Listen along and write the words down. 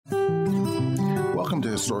Welcome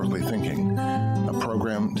to Historically Thinking, a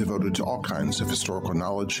program devoted to all kinds of historical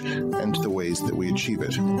knowledge and to the ways that we achieve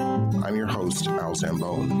it. I'm your host, Al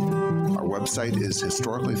Zambone. Our website is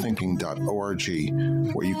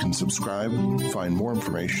historicallythinking.org, where you can subscribe, find more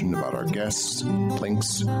information about our guests,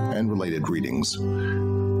 links, and related readings.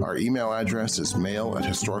 Our email address is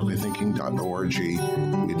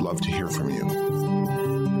mail@historicallythinking.org. We'd love to hear from you.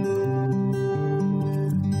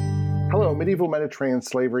 Hello, medieval Mediterranean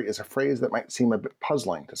slavery is a phrase that might seem a bit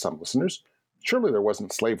puzzling to some listeners. Surely there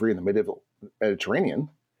wasn't slavery in the medieval Mediterranean,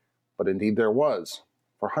 but indeed there was.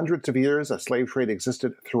 For hundreds of years, a slave trade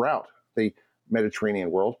existed throughout the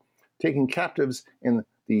Mediterranean world, taking captives in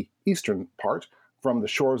the eastern part from the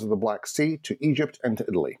shores of the Black Sea to Egypt and to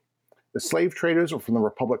Italy. The slave traders were from the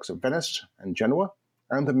republics of Venice and Genoa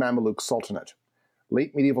and the Mamluk Sultanate.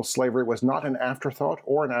 Late medieval slavery was not an afterthought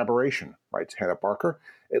or an aberration, writes Hannah Barker.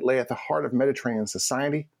 It lay at the heart of Mediterranean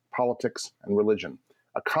society, politics, and religion.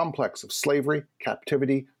 A complex of slavery,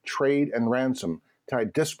 captivity, trade, and ransom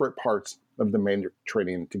tied disparate parts of the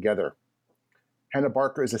Mediterranean together. Hannah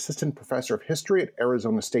Barker is assistant professor of history at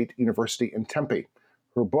Arizona State University in Tempe.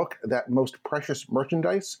 Her book, That Most Precious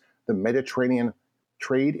Merchandise, The Mediterranean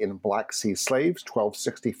Trade in Black Sea Slaves,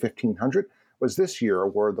 1260-1500, was this year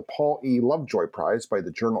awarded the Paul E. Lovejoy Prize by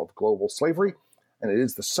the Journal of Global Slavery, and it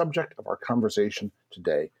is the subject of our conversation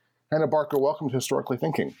today. Hannah Barker, welcome to Historically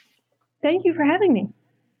Thinking. Thank you for having me.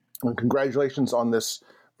 And congratulations on this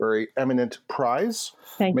very eminent prize.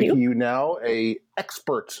 Thank making you. you now an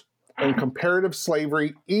expert in comparative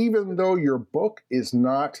slavery, even though your book is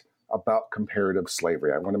not about comparative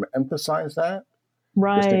slavery. I want to emphasize that.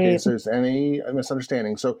 Right. Just in case there's any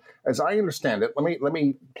misunderstanding. So as I understand it, let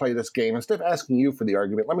me play this game. Instead of asking you for the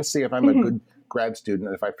argument, let me see if I'm a good grad student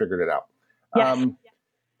and if I figured it out. Yes.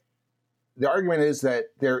 The argument is that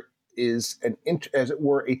there is, as it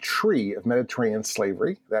were, a tree of Mediterranean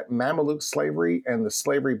slavery, that Mamluk slavery and the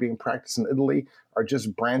slavery being practiced in Italy are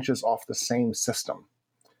just branches off the same system.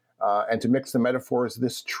 And to mix the metaphors,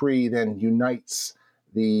 this tree then unites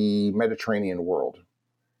the Mediterranean world.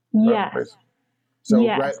 Yes. Right? So,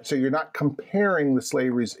 yes. Right, so you're not comparing the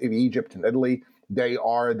slaveries of Egypt and Italy. They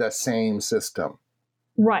are the same system.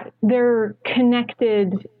 Right. They're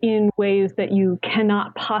connected in ways that you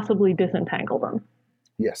cannot possibly disentangle them.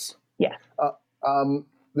 Yes. Yes.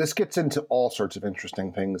 This gets into all sorts of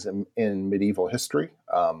interesting things in medieval history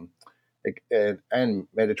and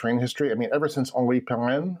Mediterranean history. I mean, ever since Henri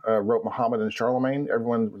Pirenne wrote Muhammad and Charlemagne,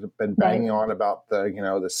 everyone's been banging on about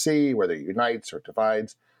the sea, whether it unites or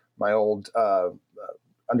divides. My old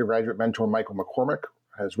undergraduate mentor, Michael McCormick,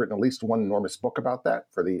 has written at least one enormous book about that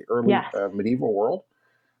for the early medieval world.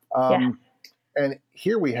 And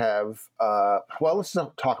here we have, let's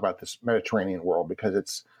talk about this Mediterranean world, because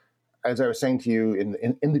it's, as I was saying to you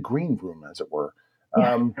in the green room, as it were,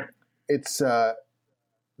 it's the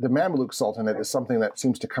Mamluk Sultanate is something that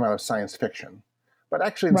seems to come out of science fiction. But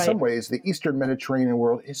actually, in some ways, the Eastern Mediterranean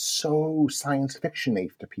world is so science fiction-y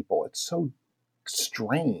to people. It's so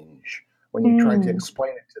strange when you try to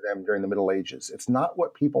explain it to them during the Middle Ages. It's not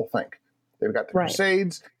what people think. They've got the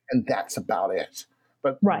Crusades, and that's about it.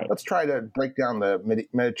 But let's try to break down the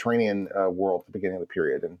Mediterranean world at the beginning of the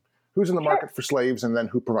period, and who's in the market for slaves, and then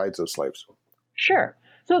who provides those slaves. Sure.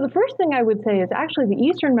 So the first thing I would say is actually the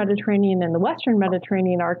Eastern Mediterranean and the Western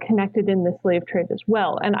Mediterranean are connected in the slave trade as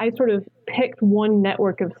well. And I sort of picked one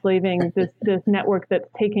network of slaving, this network that's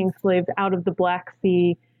taking slaves out of the Black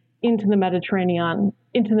Sea into the Mediterranean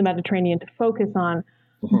to focus on.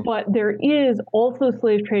 But there is also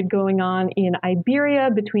slave trade going on in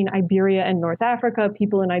Iberia, between Iberia and North Africa.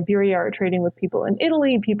 People in Iberia are trading with people in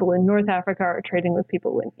Italy. People in North Africa are trading with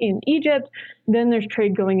people in Egypt. Then there's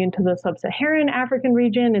trade going into the sub-Saharan African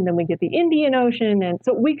region, and then we get the Indian Ocean. And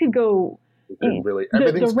so we could go, really,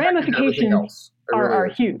 the ramifications are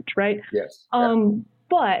huge, right? Yes.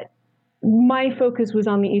 But my focus was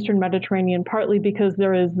on the Eastern Mediterranean, partly because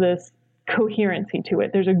there is this coherency to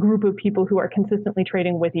it. There's a group of people who are consistently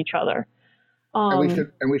trading with each other.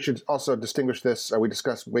 And we should also distinguish this. We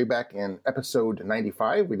discussed way back in episode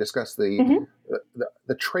 95. We discussed the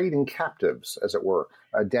trading captives, as it were.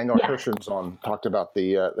 Daniel Hirschensohn talked about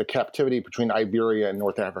the captivity between Iberia and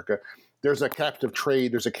North Africa. There's a captive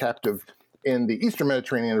trade. There's a captive in the Eastern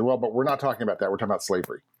Mediterranean as well, but we're not talking about that. We're talking about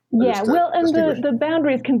slavery. Yeah, well, and the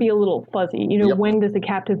boundaries can be a little fuzzy. When does a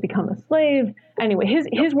captive become a slave? Anyway,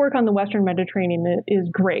 his work on the Western Mediterranean is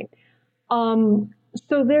great. So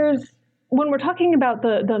when we're talking about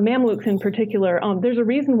the Mamluks in particular, there's a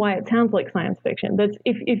reason why it sounds like science fiction. That's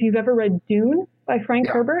if you've ever read Dune by Frank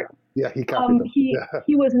Herbert. Yeah, he copied them.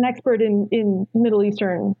 He was an expert in Middle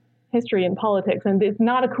Eastern history and politics, and it's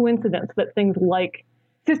not a coincidence that things like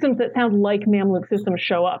systems that sound like Mamluk systems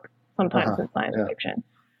show up sometimes in science fiction.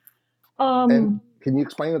 And can you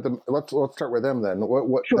explain what let's start with them then.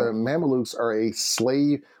 What Sure. The Mamelukes are a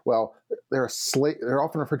slave. Well, they're a slave. They're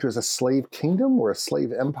often referred to as a slave kingdom or a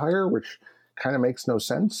slave empire, which kind of makes no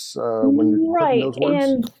sense when you put in those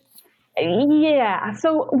words. And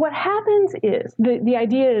so what happens is the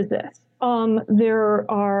idea is this: there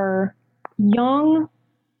are young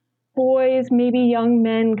boys, maybe young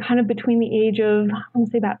men, kind of between the age of, I want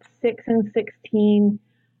to say about 6 and 16,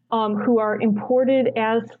 who are imported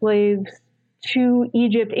as slaves to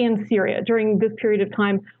Egypt and Syria during this period of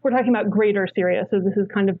time. We're talking about Greater Syria, so this is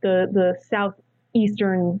kind of the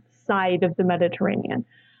southeastern side of the Mediterranean.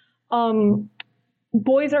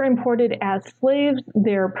 Boys are imported as slaves.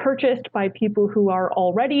 They're purchased by people who are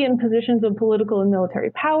already in positions of political and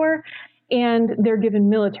military power, and they're given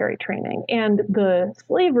military training. And the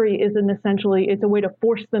slavery is it's a way to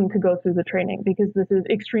force them to go through the training because this is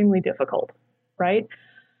extremely difficult, right?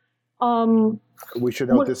 We should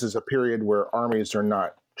note this is a period where armies are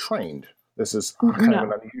not trained. This is kind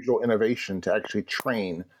of an unusual innovation to actually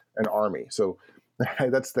train an army. So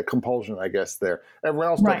that's the compulsion, I guess, there. Everyone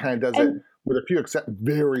else that kind of does it with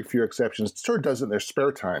very few exceptions, sort of does it in their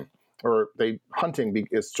spare time, or hunting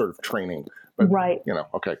is sort of training. But,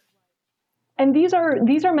 okay. And these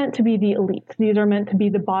are meant to be the elites. These are meant to be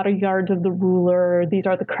the bodyguards of the ruler. These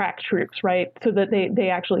are the crack troops, right? So that they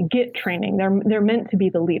actually get training. They're meant to be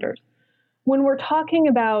the leaders. When we're talking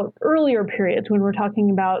about earlier periods, when we're talking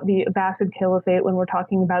about the Abbasid Caliphate, when we're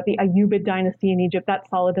talking about the Ayyubid dynasty in Egypt, that's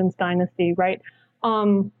Saladin's dynasty, right?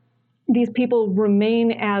 These people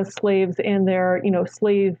remain as slaves, and they're,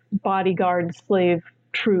 slave bodyguards, slave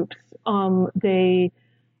troops. They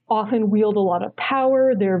often wield a lot of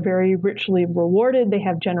power. They're very richly rewarded. They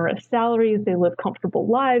have generous salaries. They live comfortable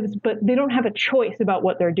lives, but they don't have a choice about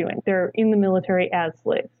what they're doing. They're in the military as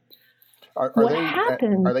slaves. Are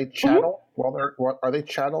they chattel? Are they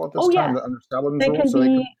chattel at this time under Saladin's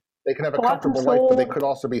rule? So they can have a comfortable life, but they could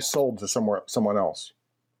also be sold to someone else.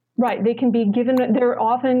 Right. They can be given. They're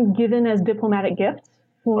often given as diplomatic gifts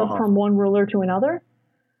from one ruler to another.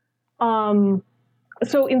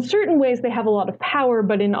 So in certain ways they have a lot of power,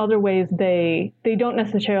 but in other ways they don't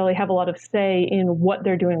necessarily have a lot of say in what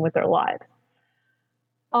they're doing with their lives.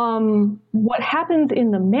 What happens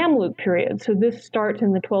in the Mamluk period, so this starts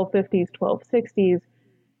in the 1250s, 1260s,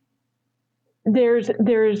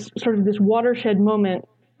 there's sort of this watershed moment,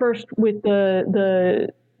 first with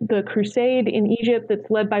the crusade in Egypt that's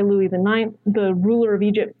led by Louis IX. The ruler of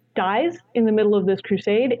Egypt dies in the middle of this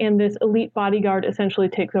crusade, and this elite bodyguard essentially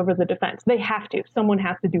takes over the defense. They have to. Someone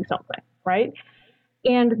has to do something, right?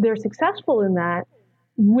 And they're successful in that.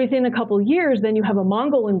 Within a couple of years, then you have a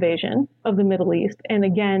Mongol invasion of the Middle East. And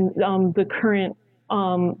again, the current,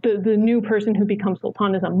 the new person who becomes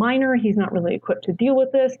sultan is a minor. He's not really equipped to deal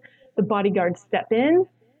with this. The bodyguards step in.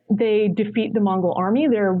 They defeat the Mongol army.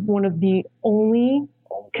 They're one of the only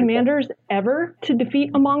commanders ever to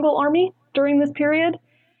defeat a Mongol army during this period.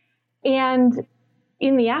 And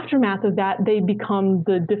in the aftermath of that, they become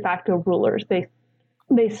the de facto rulers.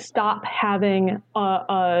 They stop having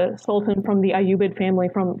a sultan from the Ayyubid family,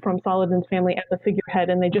 from Saladin's family as a figurehead,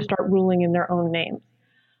 and they just start ruling in their own names.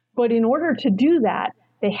 But in order to do that,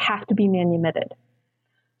 they have to be manumitted.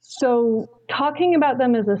 So talking about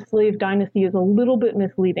them as a slave dynasty is a little bit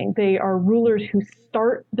misleading. They are rulers who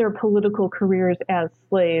start their political careers as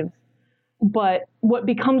slaves, but what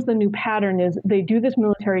becomes the new pattern is they do this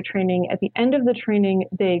military training. At the end of the training,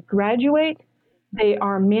 they graduate, they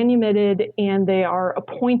are manumitted, and they are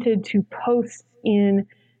appointed to posts in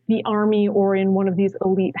the army or in one of these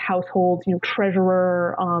elite households,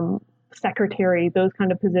 treasurer, secretary, those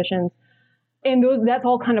kind of positions. And that's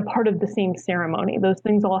all kind of part of the same ceremony. Those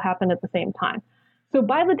things all happen at the same time. So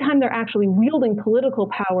by the time they're actually wielding political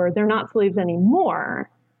power, they're not slaves anymore.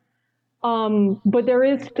 But there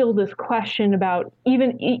is still this question about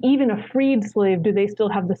even a freed slave, do they still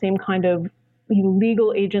have the same kind of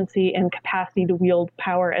legal agency and capacity to wield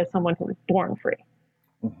power as someone who was born free?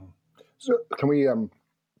 Mm-hmm. So can we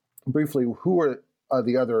briefly, who are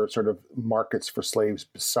the other sort of markets for slaves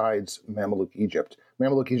besides Mamluk Egypt?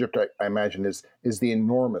 Mamluk Egypt, I imagine, is the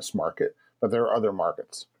enormous market, but there are other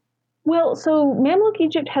markets. Well, so Mamluk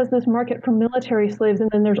Egypt has this market for military slaves, and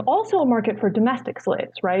then there's also a market for domestic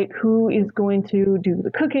slaves, right? Who is going to do the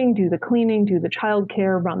cooking, do the cleaning, do the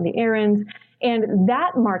childcare, run the errands. And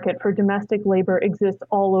that market for domestic labor exists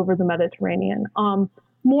all over the Mediterranean.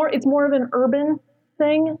 It's more of an urban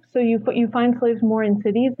thing. So you find slaves more in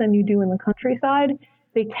cities than you do in the countryside.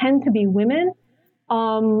 They tend to be women.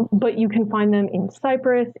 But you can find them in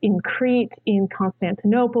Cyprus, in Crete, in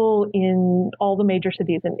Constantinople, in all the major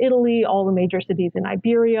cities in Italy, all the major cities in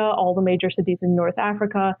Iberia, all the major cities in North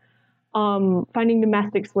Africa. Finding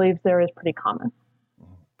domestic slaves there is pretty common.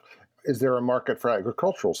 Is there a market for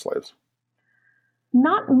agricultural slaves?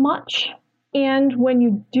 Not much. And when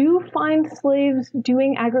you do find slaves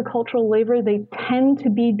doing agricultural labor, they tend to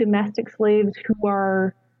be domestic slaves who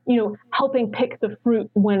are, helping pick the fruit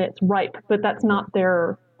when it's ripe, but that's not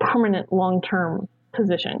their permanent long-term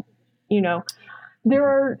position. There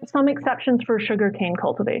are some exceptions for sugarcane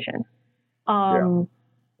cultivation.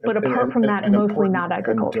 But apart from that, mostly not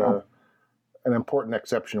agricultural. An important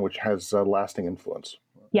exception which has lasting influence.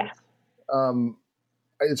 Yes. Are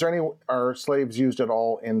slaves used at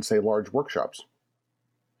all in, say, large workshops?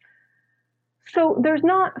 So there's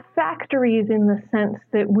not factories in the sense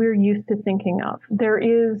that we're used to thinking of. There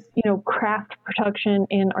is, craft production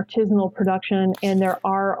and artisanal production, and there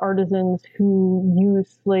are artisans who use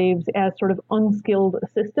slaves as sort of unskilled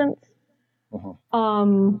assistants.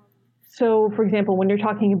 So, for example, when you're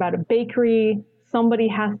talking about a bakery, somebody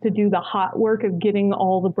has to do the hot work of getting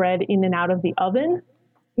all the bread in and out of the oven.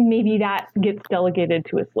 Maybe that gets delegated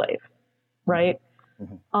to a slave, right?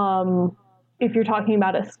 If you're talking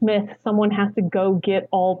about a smith, someone has to go get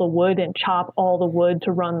all the wood and chop all the wood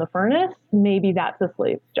to run the furnace. Maybe that's a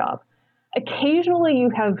slave's job. Occasionally,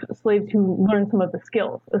 you have slaves who learn some of the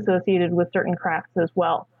skills associated with certain crafts as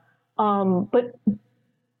well. But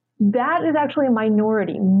that is actually a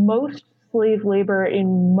minority. Most slave labor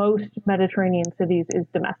in most Mediterranean cities is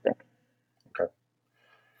domestic.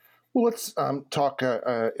 Well, let's talk.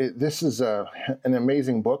 This is an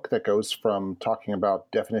amazing book that goes from talking about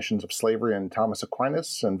definitions of slavery in Thomas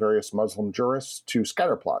Aquinas and various Muslim jurists to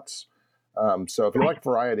scatterplots. So if you like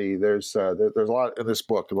variety, there's a lot in this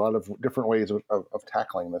book, a lot of different ways of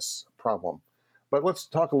tackling this problem. But let's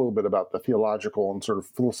talk a little bit about the theological and sort of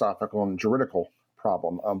philosophical and juridical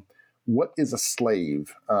problem. What is a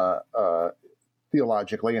slave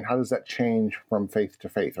theologically, and how does that change from faith to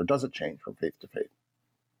faith, or does it change from faith to faith?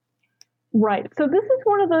 Right. So this is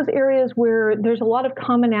one of those areas where there's a lot of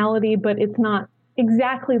commonality, but it's not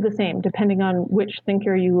exactly the same, depending on which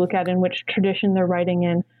thinker you look at and which tradition they're writing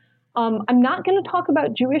in. I'm not going to talk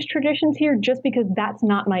about Jewish traditions here just because that's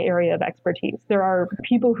not my area of expertise. There are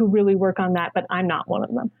people who really work on that, but I'm not one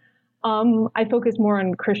of them. I focus more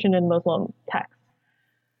on Christian and Muslim texts.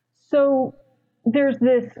 So there's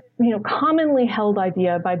this, commonly held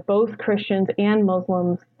idea by both Christians and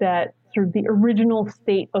Muslims that sort of the original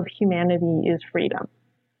state of humanity is freedom.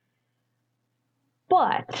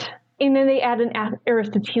 And then they add an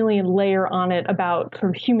Aristotelian layer on it about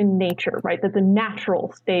sort of human nature, right? That the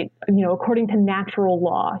natural state, according to natural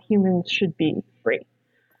law, humans should be free.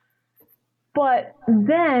 But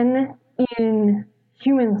then in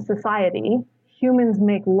human society, humans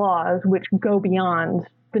make laws which go beyond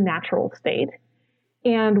the natural state.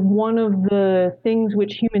 And one of the things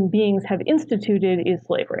which human beings have instituted is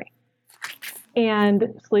slavery.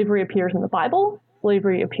 And slavery appears in the Bible,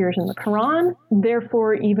 slavery appears in the Quran.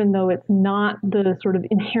 Therefore, even though it's not the sort of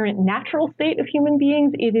inherent natural state of human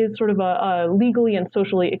beings, it is sort of a legally and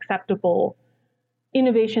socially acceptable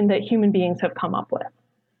innovation that human beings have come up with.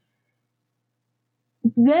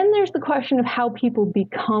 Then there's the question of how people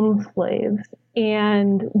become slaves,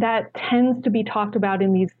 and that tends to be talked about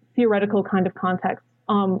in these theoretical kind of contexts.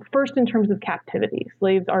 First, in terms of captivity,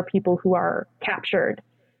 slaves are people who are captured,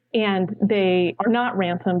 and they are not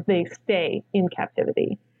ransomed, they stay in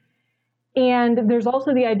captivity. And there's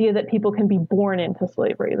also the idea that people can be born into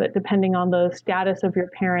slavery, that depending on the status of your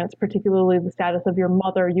parents, particularly the status of your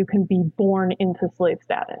mother, you can be born into slave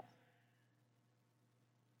status.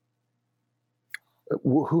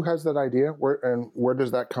 Who has that idea? Where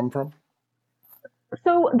does that come from?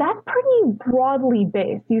 So that's pretty broadly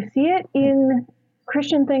based. You see it in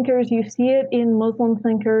Christian thinkers, you see it in Muslim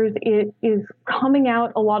thinkers. It is coming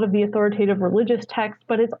out a lot of the authoritative religious texts,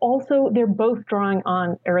 but it's also, they're both drawing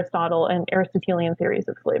on Aristotle and Aristotelian theories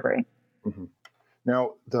of slavery. Mm-hmm.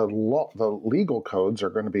 Now, the legal codes are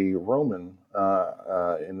going to be Roman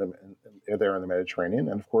there in the Mediterranean,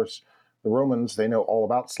 and of course, the Romans, they know all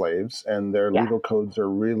about slaves, and their legal codes are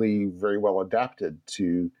really very well adapted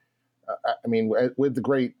to. With the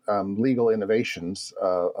great legal innovations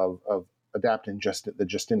of adapting the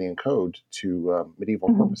Justinian Code to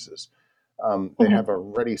medieval purposes, they have a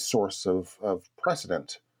ready source of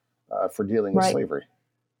precedent for dealing with slavery.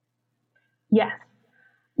 Yes.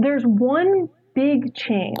 There's one big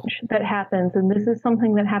change that happens, and this is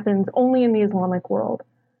something that happens only in the Islamic world,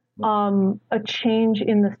 a change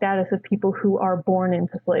in the status of people who are born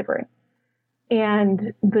into slavery.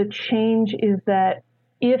 And the change is that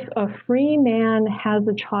if a free man has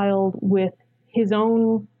a child with his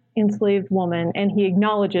own enslaved woman, and he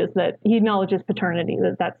acknowledges paternity,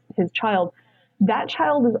 that that's his child, that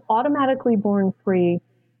child is automatically born free,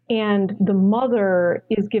 and the mother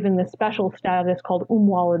is given this special status called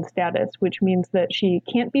Walad status, which means that she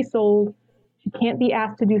can't be sold, she can't be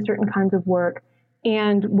asked to do certain kinds of work,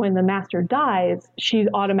 and when the master dies, she's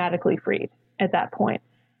automatically freed at that point.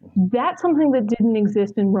 That's something that didn't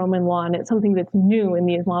exist in Roman law, and it's something that's new in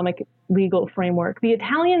the Islamic legal framework. The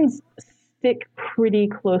Italians stick pretty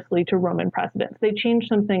closely to Roman precedents. They change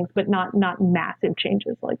some things, but not massive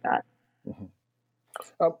changes like that. Mm-hmm.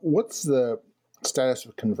 What's the status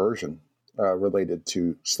of conversion related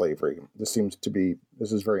to slavery? This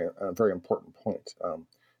is a very important point.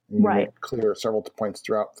 You make clear several points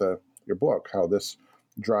throughout your book how this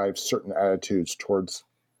drives certain attitudes towards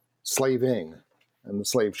slaving and the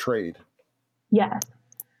slave trade. Yes.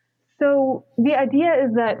 So the idea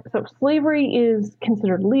is that slavery is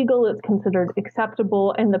considered legal, it's considered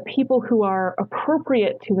acceptable, and the people who are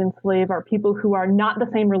appropriate to enslave are people who are not the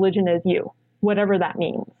same religion as you, whatever that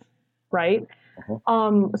means, right?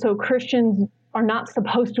 Uh-huh. So Christians are not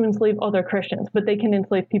supposed to enslave other Christians, but they can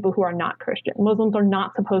enslave people who are not Christian. Muslims are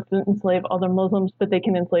not supposed to enslave other Muslims, but they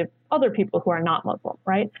can enslave other people who are not Muslim,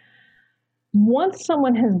 right? Once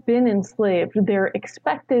someone has been enslaved, they're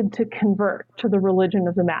expected to convert to the religion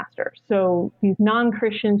of the master. So these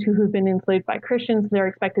non-Christians who have been enslaved by Christians, they're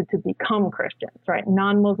expected to become Christians, right?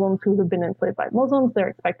 Non-Muslims who have been enslaved by Muslims, they're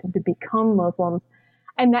expected to become Muslims.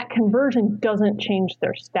 And that conversion doesn't change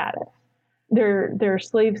their status. Their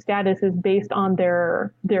slave status is based on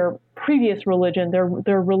their previous religion, their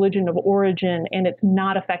religion of origin, and it's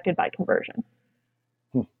not affected by conversion.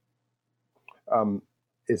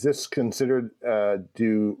 Is this considered?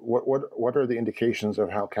 What are the indications of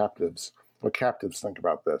what captives think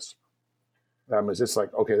about this? Is this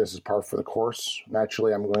like, okay, this is par for the course?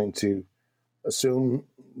 Naturally, I'm going to assume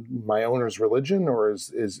my owner's religion, or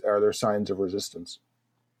are there signs of resistance?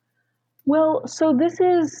 Well, so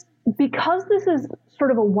because this is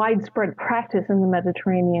sort of a widespread practice in the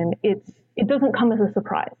Mediterranean, it doesn't come as a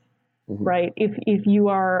surprise, mm-hmm. right? If you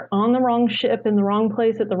are on the wrong ship in the wrong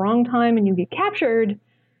place at the wrong time and you get captured,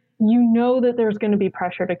 you know that there's going to be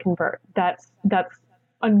pressure to convert. That's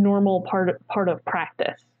a normal part of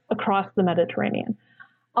practice across the Mediterranean.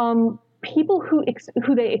 People who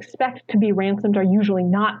they expect to be ransomed are usually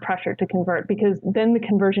not pressured to convert, because then the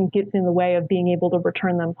conversion gets in the way of being able to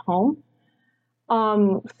return them home.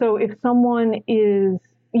 So if someone is,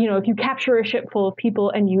 if you capture a ship full of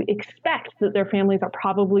people and you expect that their families are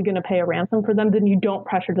probably going to pay a ransom for them, then you don't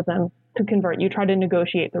pressure them to convert. You try to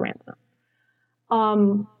negotiate the ransom.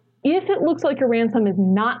 If it looks like a ransom is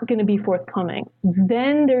not going to be forthcoming,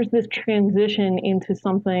 then there's this transition into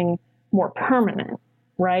something more permanent,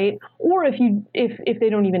 right? Or if they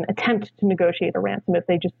don't even attempt to negotiate a ransom, if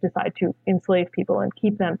they just decide to enslave people and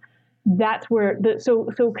keep them, that's where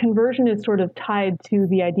so conversion is sort of tied to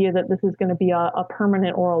the idea that this is going to be a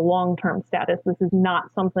permanent or a long-term status. This is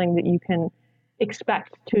not something that you can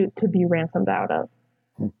expect to be ransomed out of.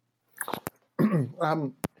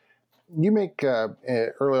 You make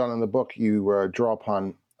early on in the book, you draw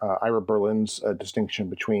upon Ira Berlin's distinction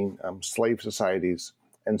between slave societies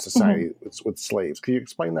and society mm-hmm. with slaves. Can you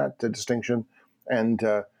explain that distinction, and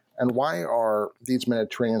why are these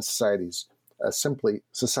Mediterranean societies simply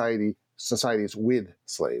societies with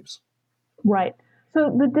slaves? Right.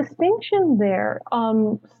 So the distinction there,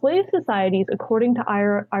 slave societies, according to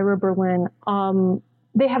Ira Berlin,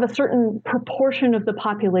 they have a certain proportion of the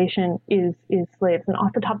population is slaves. And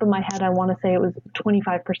off the top of my head, I want to say it was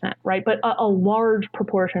 25%, right? But a large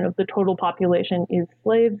proportion of the total population is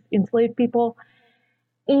enslaved people.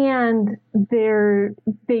 And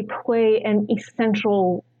they play an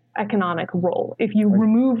essential economic role. If you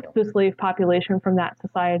removed the slave population from that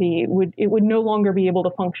society, it would no longer be able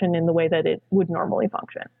to function in the way that it would normally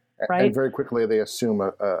function, right? And very quickly, they assume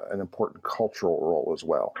an important cultural role as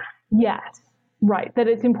well. Yes. Right, that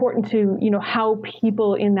it's important to, how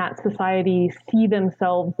people in that society see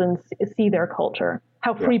themselves and see their culture,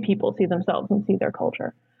 how free people see themselves and see their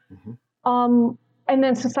culture. Mm-hmm. And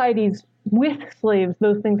then societies with slaves,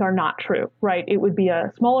 those things are not true, right? It would be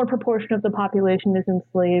a smaller proportion of the population is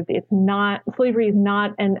enslaved. Slavery is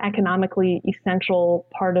not an economically essential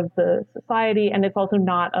part of the society, and it's also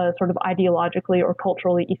not a sort of ideologically or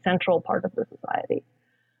culturally essential part of the society.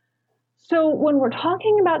 So when we're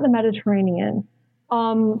talking about the Mediterranean,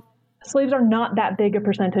 slaves are not that big a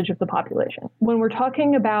percentage of the population. When we're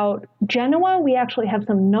talking about Genoa, we actually have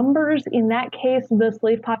some numbers. In that case, the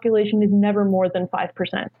slave population is never more than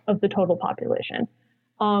 5% of the total population.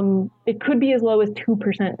 It could be as low as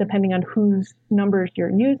 2%, depending on whose numbers you're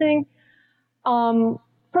using.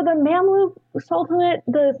 For the Mamluk Sultanate,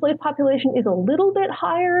 the slave population is a little bit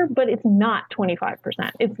higher, but it's not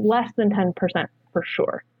 25%. It's less than 10% for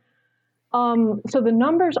sure. So the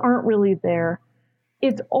numbers aren't really there.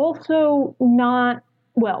 It's also not,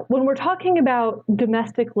 well, when we're talking about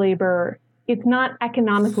domestic labor, it's not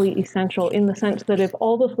economically essential in the sense that if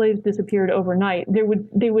all the slaves disappeared overnight, they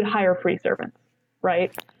would hire free servants,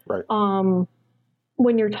 right? Right.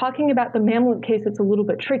 When you're talking about the Mamluk case, it's a little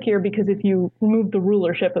bit trickier because if you remove the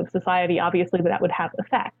rulership of society, obviously that would have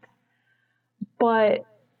effect. But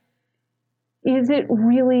is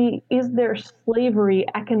there slavery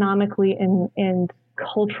economically and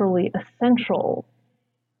culturally essential?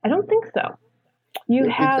 I don't think so.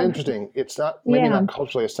 It's interesting. It's maybe not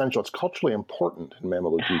culturally essential. It's culturally important in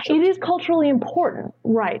Mamluk Egypt. It is culturally important,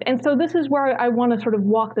 right. And so this is where I want to sort of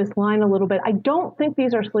walk this line a little bit. I don't think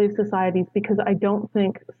these are slave societies because I don't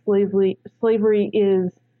think slavery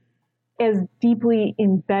is as deeply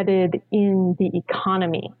embedded in the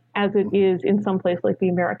economy as it is in some place like the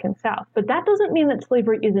American South. But that doesn't mean that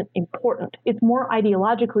slavery isn't important. It's more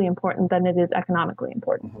ideologically important than it is economically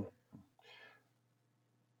important. Mm-hmm.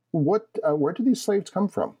 Where do these slaves come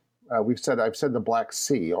from? I've said the Black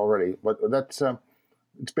Sea already, but that's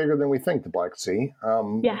it's bigger than we think. The Black Sea.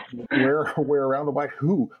 Yes. Where around the Black?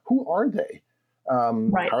 Who are they?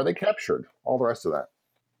 Right. How are they captured? All the rest of that.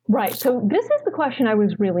 Right. So this is the question I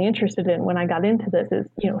was really interested in when I got into this. Is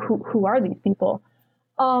who are these people?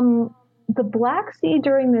 The Black Sea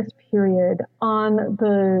during this period on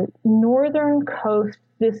the northern coast.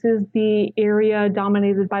 This is the area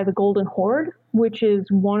dominated by the Golden Horde, which is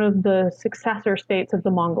one of the successor states of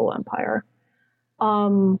the Mongol Empire.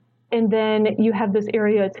 And then you have this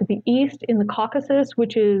area to the east in the Caucasus,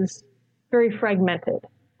 which is very fragmented,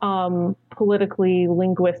 politically,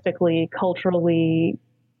 linguistically, culturally.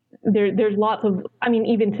 There's lots of,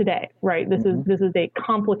 even today, right? This is a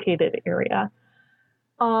complicated area.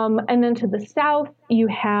 And then to the south, you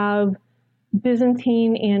have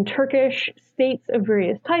Byzantine and Turkish states of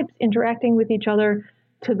various types interacting with each other.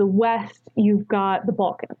 To the west, you've got the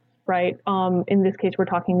Balkans, right? In this case, we're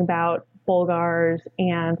talking about Bulgars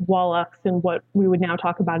and Wallachs and what we would now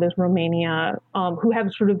talk about as Romania, who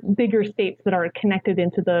have sort of bigger states that are connected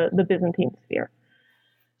into the Byzantine sphere.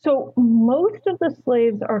 So most of the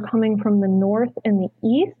slaves are coming from the north and the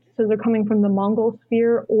east. So they're coming from the Mongol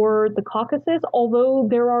sphere or the Caucasus, although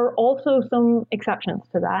there are also some exceptions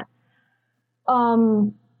to that.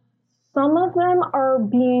 Some of them are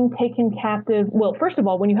being taken captive. Well, first of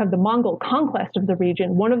all, when you have the Mongol conquest of the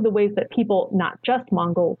region, one of the ways that people, not just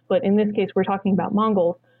Mongols, but in this case, we're talking about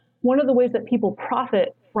Mongols, one of the ways that people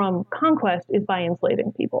profit from conquest is by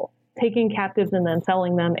enslaving people, taking captives and then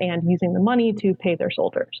selling them and using the money to pay their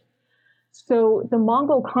soldiers. So the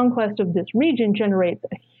Mongol conquest of this region generates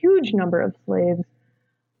a huge number of slaves.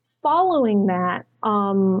 Following that,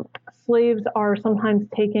 slaves are sometimes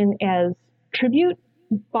taken as tribute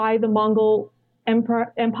by the Mongol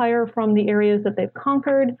Empire from the areas that they've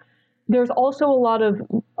conquered. There's also a lot of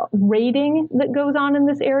raiding that goes on in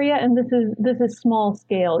this area, and this is small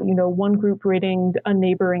scale. One group raiding a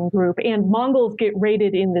neighboring group, and Mongols get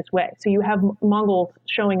raided in this way. So you have Mongols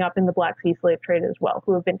showing up in the Black Sea slave trade as well,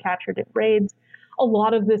 who have been captured in raids. A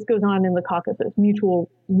lot of this goes on in the Caucasus,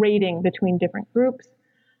 mutual raiding between different groups.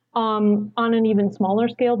 On an even smaller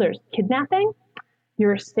scale, there's kidnapping.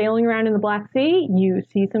 You're sailing around in the Black Sea, you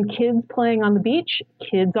see some kids playing on the beach.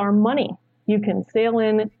 Kids are money. You can sail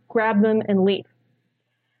in, grab them, and leave.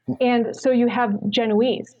 And so you have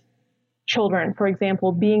Genoese children, for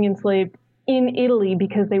example, being enslaved in Italy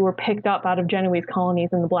because they were picked up out of Genoese colonies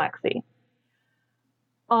in the Black Sea.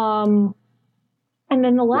 And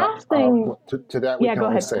then the last thing... To that, we can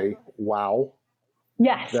only say, wow.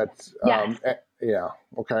 Yes. That's, yeah,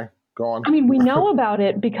 okay. Go on. We know about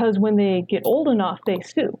it because when they get old enough, they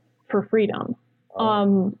sue for freedom.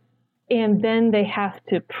 And then they have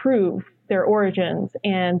to prove their origins,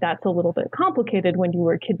 and that's a little bit complicated when you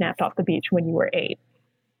were kidnapped off the beach when you were 8,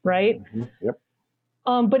 right? Mm-hmm. Yep.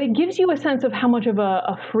 But it gives you a sense of how much of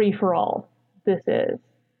a free-for-all this is,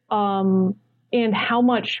 and how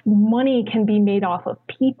much money can be made off of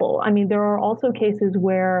people. There are also cases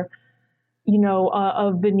where,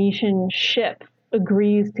 a Venetian ship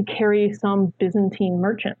agrees to carry some Byzantine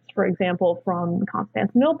merchants, for example, from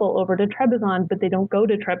Constantinople over to Trebizond, but they don't go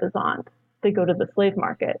to Trebizond. They go to the slave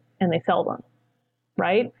market and they sell them,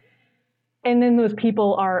 right? And then those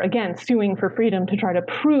people are, again, suing for freedom to try to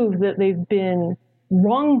prove that they've been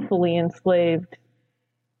wrongfully enslaved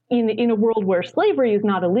in a world where slavery is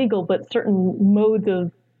not illegal, but certain modes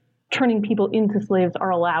of turning people into slaves are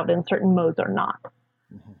allowed and certain modes are not.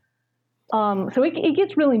 So it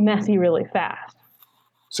gets really messy really fast.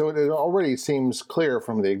 So it already seems clear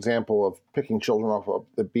from the example of picking children off of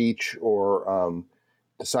the beach or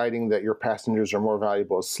deciding that your passengers are more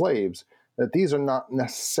valuable as slaves, that these are not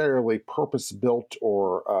necessarily purpose-built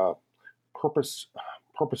or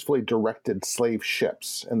purposefully directed slave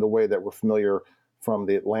ships in the way that we're familiar from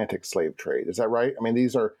the Atlantic slave trade. Is that right? I mean,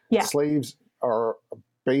 these are slaves are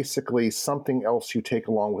basically something else you take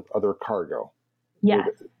along with other cargo. Yes.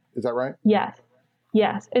 Is that right? Yes.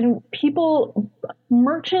 Yes. And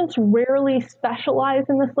merchants rarely specialize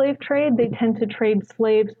in the slave trade. They tend to trade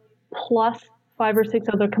slaves plus 5 or 6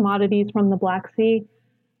 other commodities from the Black Sea.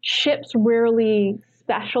 Ships rarely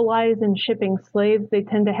specialize in shipping slaves. They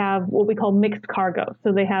tend to have what we call mixed cargo.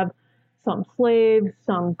 So they have some slaves,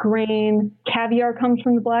 some grain. Caviar comes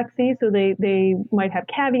from the Black Sea, so they might have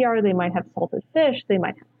caviar, they might have salted fish, they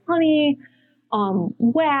might have honey,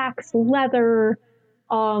 wax, leather.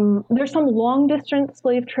 There's some long-distance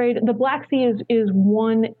slave trade. The Black Sea is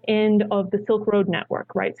one end of the Silk Road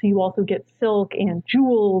network, right? So you also get silk and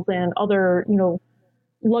jewels and other,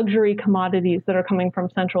 luxury commodities that are coming from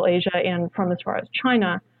Central Asia and from as far as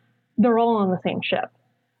China. They're all on the same ship.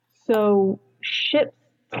 So ships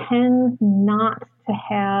tend not to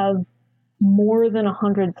have more than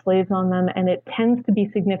 100 slaves on them, and it tends to be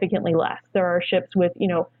significantly less. There are ships with,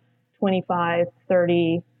 25,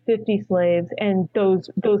 30, 50 slaves, and those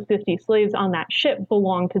 50 slaves on that ship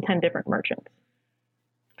belong to 10 different merchants.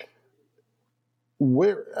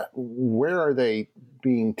 Where are they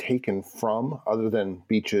being taken from other than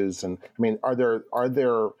beaches? And I mean, are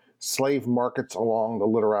there slave markets along the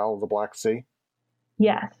littoral of the Black Sea?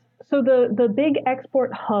 Yes. So the big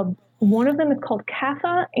export hubs, one of them is called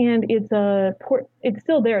Kaffa, and it's a port. It's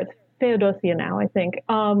still there. It's Feodosia now, I think,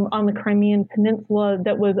 on the Crimean Peninsula.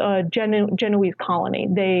 That was a Genoese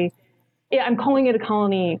colony. I'm calling it a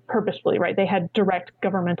colony purposefully, right? They had direct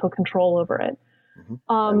governmental control over it.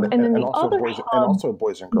 Mm-hmm. And then also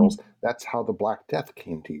boys and girls. That's how the Black Death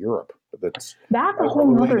came to Europe. That's a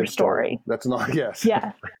whole other story. That's not yes,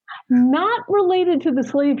 not related to the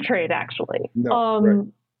slave trade actually. No, right.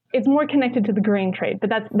 It's more connected to the grain trade, but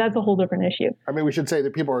that's a whole different issue. I mean, we should say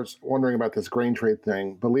that people are wondering about this grain trade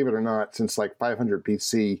thing. Believe it or not, since like 500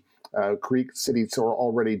 BC, Greek cities are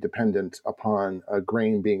already dependent upon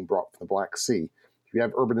grain being brought from the Black Sea. If you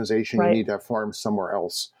have urbanization, you need to have farms somewhere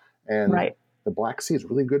else. And the Black Sea is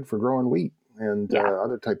really good for growing wheat and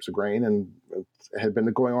other types of grain, and it had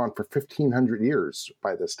been going on for 1,500 years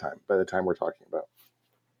by the time we're talking about,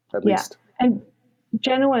 at least. And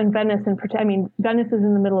Genoa and Venice Venice is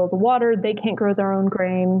in the middle of the water. They can't grow their own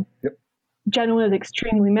grain. Yep. Genoa is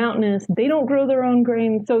extremely mountainous. They don't grow their own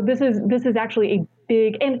grain. So this is actually a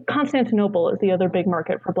big, and Constantinople is the other big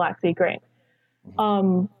market for Black Sea grain.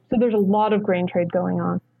 So there's a lot of grain trade going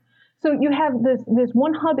on. So you have this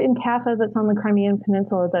one hub in Kaffa that's on the Crimean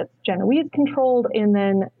Peninsula that's Genoese controlled, and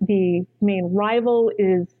then the main rival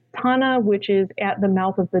is Tana, which is at the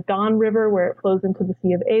mouth of the Don River where it flows into the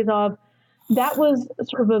Sea of Azov. That was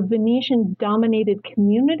sort of a Venetian-dominated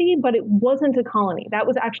community, but it wasn't a colony. That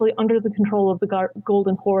was actually under the control of the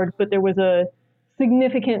Golden Horde, but there was a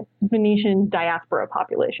significant Venetian diaspora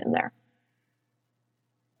population there.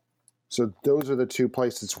 So those are the two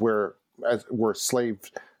places where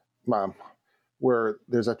where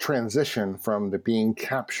there's a transition from the being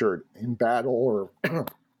captured in battle or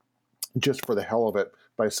just for the hell of it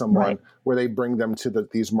by someone, where they bring them to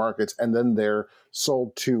these markets, and then they're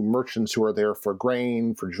sold to merchants who are there for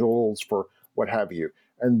grain, for jewels, for what have you,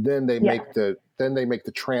 and then they make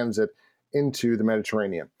the transit into the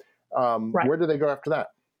Mediterranean. Where do they go after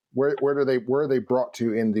that? Where are they brought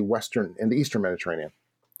to in the Eastern Mediterranean?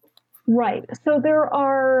 Right.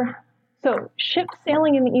 So ships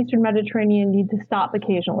sailing in the Eastern Mediterranean need to stop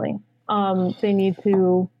occasionally. They need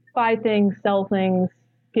to buy things, sell things,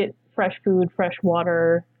 get fresh food, fresh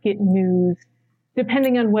water, get news.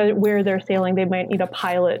 Depending on where they're sailing, they might need a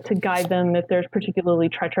pilot to guide them if there's particularly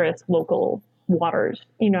treacherous local waters,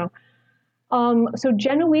 So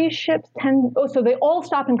Genoese ships so they all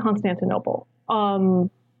stop in Constantinople and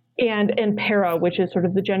Pera, which is sort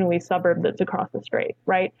of the Genoese suburb that's across the strait,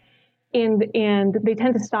 right? And they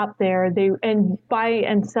tend to stop there. They buy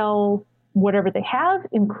and sell whatever they have,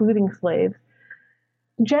 including slaves.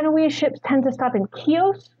 Genoese ships tend to stop in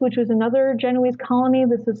Chios, which was another Genoese colony.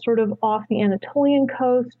 This is sort of off the Anatolian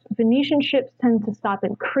coast. Venetian ships tend to stop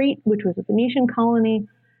in Crete, which was a Venetian colony.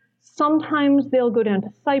 Sometimes they'll go down to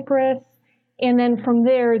Cyprus, and then from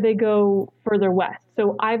there they go further west.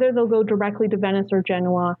 So either they'll go directly to Venice or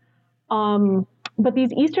Genoa. But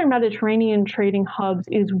these Eastern Mediterranean trading hubs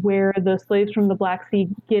is where the slaves from the Black Sea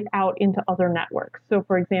get out into other networks. So,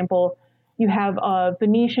 for example, you have a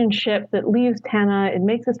Venetian ship that leaves Tanna, it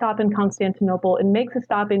makes a stop in Constantinople, it makes a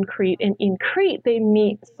stop in Crete, and in Crete they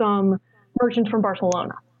meet some merchants from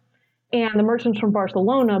Barcelona. And the merchants from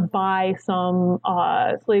Barcelona buy some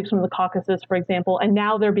slaves from the Caucasus, for example, and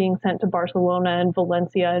now they're being sent to Barcelona and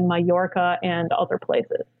Valencia and Mallorca and other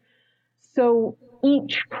places. So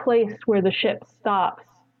each place where the ship stops,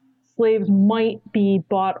 slaves might be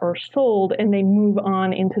bought or sold, and they move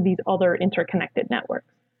on into these other interconnected networks.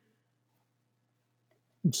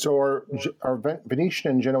 So are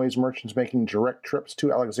Venetian and Genoese merchants making direct trips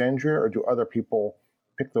to Alexandria, or do other people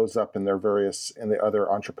pick those up in the other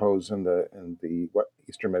entrepôts in the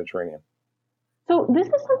Eastern Mediterranean? So this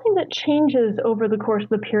is something that changes over the course of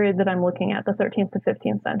the period that I'm looking at, the 13th to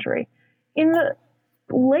 15th century. In the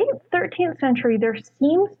late 13th century, there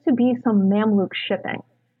seems to be some Mamluk shipping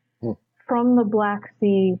from the Black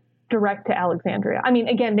Sea direct to Alexandria. I mean,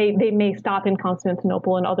 again, they may stop in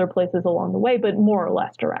Constantinople and other places along the way, but more or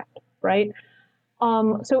less direct, right?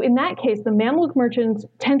 So in that case, the Mamluk merchants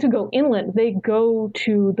tend to go inland. They go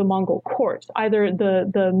to the Mongol courts. Either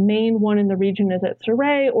the main one in the region is at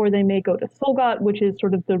Saray, or they may go to Solgat, which is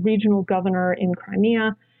sort of the regional governor in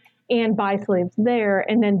Crimea, and buy slaves there,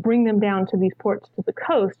 and then bring them down to these ports to the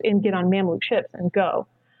coast and get on Mamluk ships and go.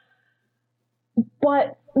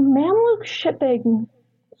 But Mamluk shipping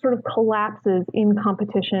sort of collapses in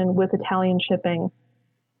competition with Italian shipping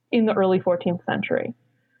in the early 14th century.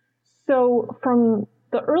 So from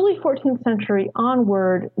the early 14th century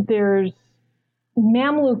onward, there's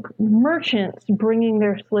Mamluk merchants bringing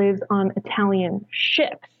their slaves on Italian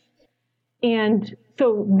ships. And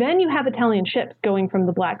so then you have Italian ships going from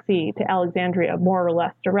the Black Sea to Alexandria, more or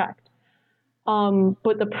less direct.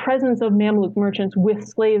 But the presence of Mamluk merchants with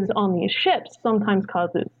slaves on these ships sometimes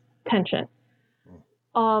causes tension.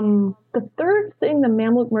 The third thing the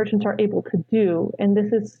Mamluk merchants are able to do, and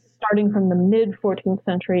this is starting from the mid-14th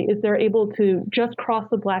century, is they're able to just cross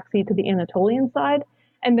the Black Sea to the Anatolian side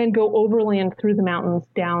and then go overland through the mountains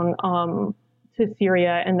down to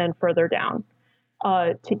Syria and then further down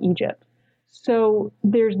to Egypt. So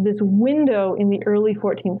there's this window in the early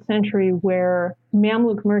 14th century where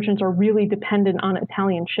Mamluk merchants are really dependent on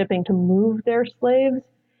Italian shipping to move their slaves.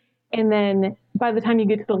 And then by the time you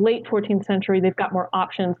get to the late 14th century, they've got more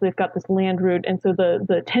options. They've got this land route. And so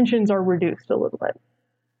the tensions are reduced a little bit.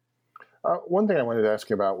 One thing I wanted to ask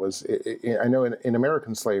you about was, I know in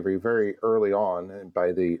American slavery, very early on,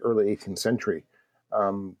 by the early 18th century,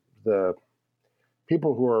 the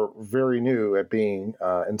people who are very new at being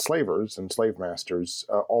enslavers and slave masters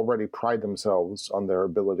already pride themselves on their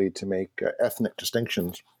ability to make ethnic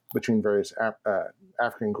distinctions between various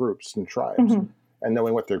African groups and tribes, and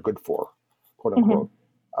knowing what they're good for, quote unquote.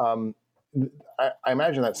 I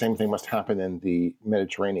imagine that same thing must happen in the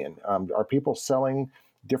Mediterranean. Are people selling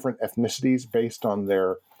different ethnicities based on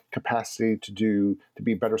their capacity to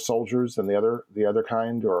be better soldiers than the other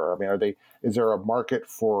kind, or I mean, is there a market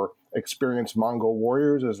for experienced Mongol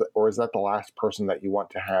warriors, or is that the last person that you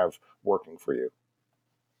want to have working for you?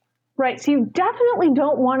 Right. So you definitely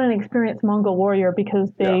don't want an experienced Mongol warrior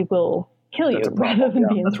because they will kill you rather than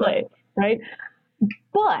be enslaved, right?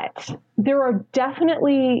 But there are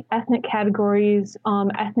definitely ethnic categories,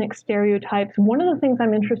 ethnic stereotypes. One of the things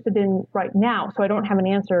I'm interested in right now, so I don't have an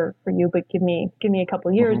answer for you, but give me a couple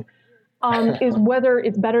of years, is whether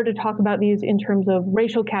it's better to talk about these in terms of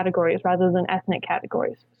racial categories rather than ethnic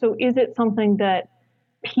categories. So is it something that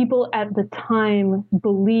people at the time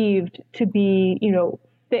believed to be,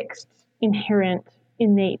 fixed, inherent,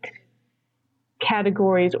 innate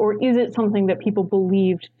categories, or is it something that people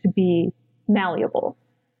believed to be malleable,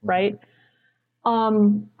 right?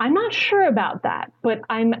 I'm not sure about that, but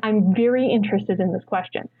I'm very interested in this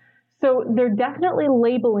question. So they're definitely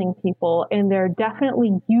labeling people, and they're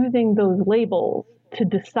definitely using those labels to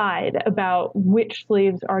decide about which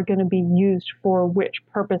slaves are going to be used for which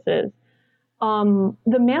purposes. The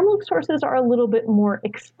Mamluk sources are a little bit more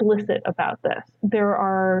explicit about this. There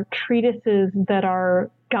are treatises that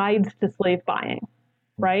are guides to slave buying,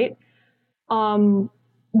 right?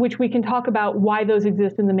 Which we can talk about why those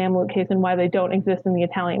exist in the Mamluk case and why they don't exist in the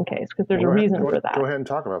Italian case, because there's a reason for that. Go ahead and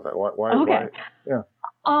talk about that. Why? Okay. Yeah.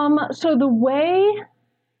 So the way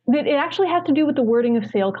that it actually has to do with the wording of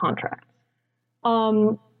sale contracts.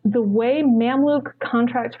 The way Mamluk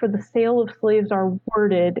contracts for the sale of slaves are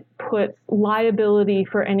worded puts liability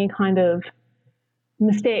for any kind of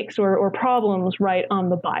mistakes or problems, right, on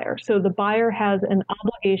the buyer. So the buyer has an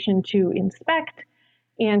obligation to inspect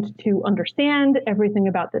and to understand everything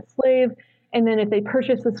about this slave. And then if they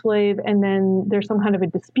purchase the slave and then there's some kind of a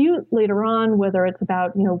dispute later on, whether it's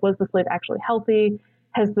about, was the slave actually healthy?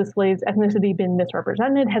 Has the slave's ethnicity been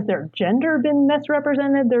misrepresented? Has their gender been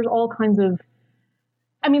misrepresented? There's all kinds of,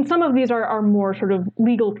 some of these are more sort of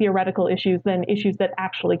legal theoretical issues than issues that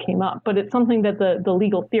actually came up, but it's something that the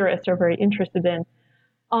legal theorists are very interested in.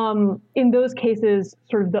 In those cases,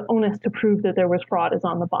 sort of the onus to prove that there was fraud is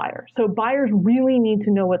on the buyer. So buyers really need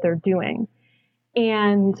to know what they're doing.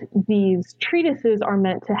 And these treatises are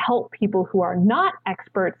meant to help people who are not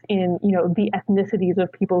experts in, the ethnicities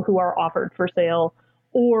of people who are offered for sale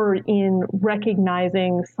or in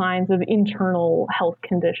recognizing signs of internal health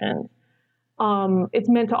conditions. It's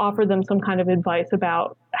meant to offer them some kind of advice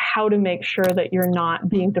about how to make sure that you're not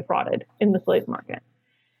being defrauded in the slave market.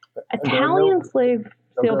 Italian slave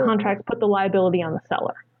sale contracts put the liability on the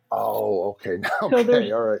seller. Oh, okay.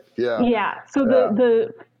 Okay, all right. Yeah. Yeah.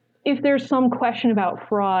 So if there's some question about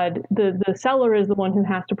fraud, the seller is the one who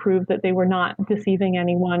has to prove that they were not deceiving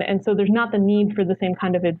anyone. And so there's not the need for the same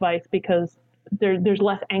kind of advice because there's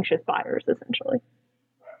less anxious buyers, essentially.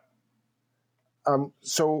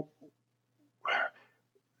 So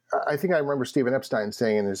I think I remember Stephen Epstein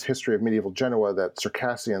saying in his History of Medieval Genoa that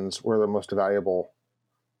Circassians were the most valuable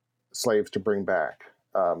slaves to bring back.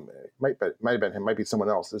 Might have been him, might be someone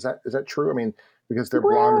else. Is that true? Because they're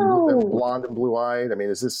blonde and blue-eyed.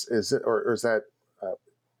 Is it or is that?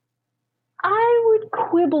 I would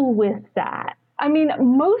quibble with that.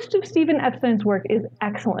 Most of Stephen Epstein's work is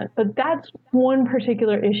excellent, but that's one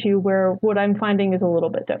particular issue where what I'm finding is a little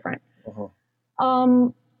bit different. Uh-huh.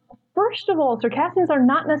 First of all, Circassians are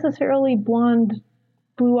not necessarily blonde,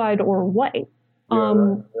 blue-eyed, or white.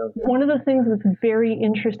 One of the things that's very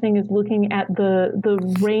interesting is looking at the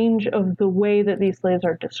range of the way that these slaves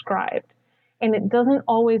are described. And it doesn't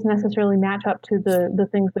always necessarily match up to the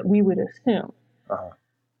things that we would assume. Uh-huh.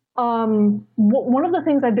 One of the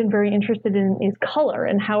things I've been very interested in is color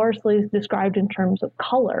and how are slaves described in terms of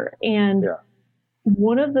color. And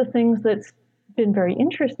one of the things that's been very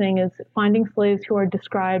interesting is finding slaves who are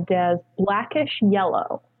described as blackish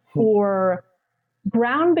yellow or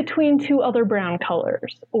brown between two other brown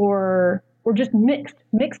colors or just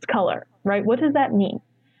mixed color, right? What does that mean?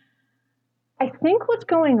 I think what's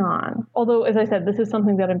going on, although, as I said, this is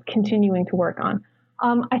something that I'm continuing to work on.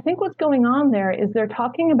 I think what's going on there is they're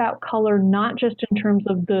talking about color not just in terms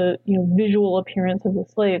of the visual appearance of the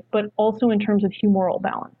slave, but also in terms of humoral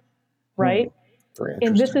balance, right? Very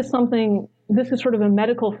and this is sort of a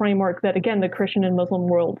medical framework that, again, the Christian and Muslim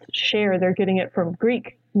worlds share. They're getting it from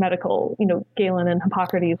Greek medical, Galen and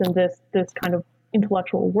Hippocrates and this kind of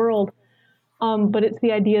intellectual world. But it's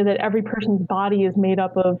the idea that every person's body is made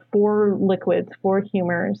up of 4 liquids, 4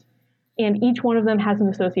 humors, and each one of them has an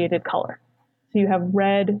associated color. So you have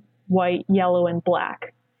red, white, yellow, and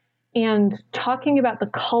black. And talking about the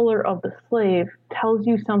color of the slave tells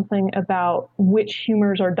you something about which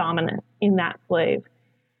humors are dominant in that slave.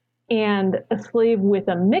 And a slave with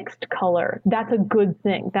a mixed color, that's a good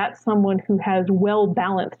thing. That's someone who has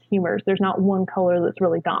well-balanced humors. There's not one color that's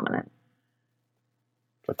really dominant.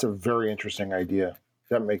 That's a very interesting idea.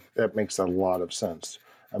 That makes a lot of sense.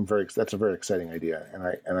 That's a very exciting idea,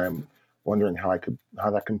 and I'm wondering how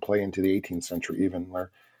that can play into the 18th century, even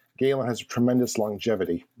where Galen has tremendous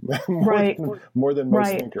longevity, more than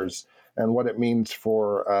most thinkers, and what it means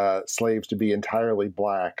for slaves to be entirely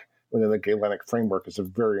black within the Galenic framework is a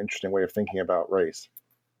very interesting way of thinking about race,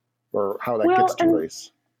 or how that gets to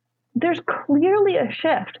race. There's clearly a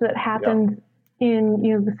shift that happened in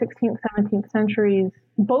the 16th, 17th centuries,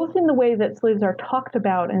 both in the way that slaves are talked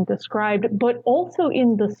about and described, but also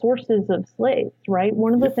in the sources of slaves, right?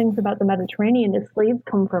 One of the things about the Mediterranean is slaves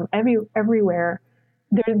come from everywhere.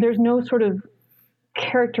 There's no sort of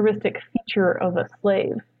characteristic feature of a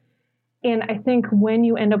slave. And I think when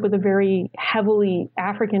you end up with a very heavily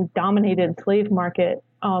African-dominated slave market,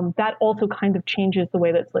 that also kind of changes the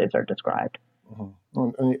way that slaves are described.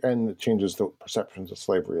 Mm-hmm. And it changes the perceptions of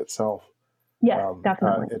slavery itself. Yes,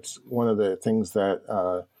 definitely. It's one of the things that,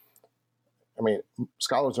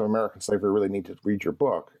 scholars of American slavery really need to read your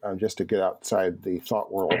book just to get outside the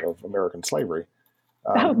thought world of American slavery.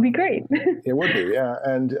 That would be great. It would be, yeah.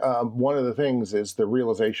 And one of the things is the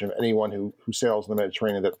realization of anyone who sails in the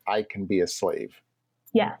Mediterranean that I can be a slave.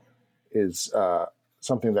 Yes. Is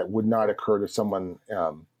something that would not occur to someone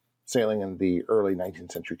sailing in the early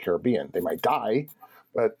 19th century Caribbean. They might die,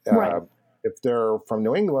 but if they're from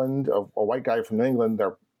New England, a white guy from New England,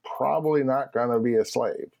 they're probably not going to be a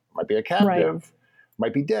slave. Might be a captive,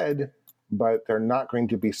 might be dead, but they're not going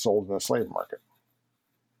to be sold in the slave market.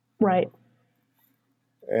 Right.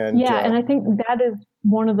 And and I think that is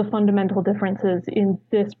one of the fundamental differences in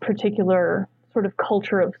this particular sort of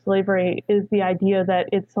culture of slavery, is the idea that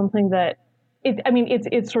it's something that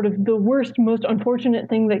it's sort of the worst, most unfortunate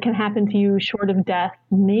thing that can happen to you short of death,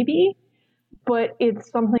 maybe, but it's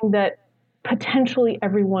something that potentially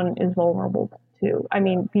everyone is vulnerable to. I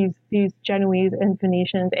mean, these Genoese and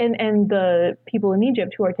Phoenicians and the people in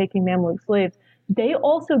Egypt who are taking Mamluk slaves, they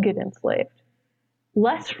also get enslaved.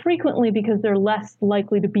 Less frequently because they're less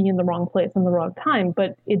likely to be in the wrong place in the wrong time,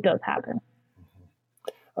 but it does happen.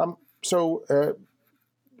 So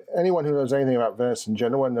anyone who knows anything about Venice and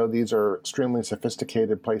Genoa know these are extremely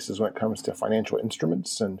sophisticated places when it comes to financial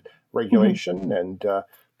instruments and regulation. Mm-hmm. And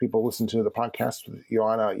people listen to the podcast with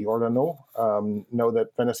Ioana Iordano know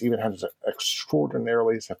that Venice even has an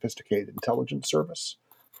extraordinarily sophisticated intelligence service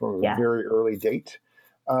from a very early date.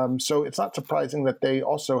 So it's not surprising that they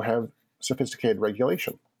also have sophisticated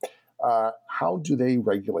regulation. How do they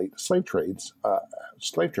regulate slave trade,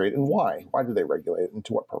 and why? Why do they regulate it, and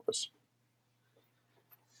to what purpose?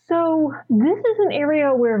 So this is an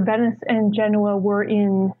area where Venice and Genoa were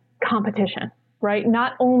in competition, right?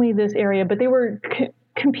 Not only this area, but they were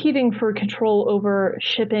competing for control over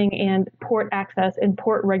shipping and port access and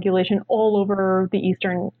port regulation all over the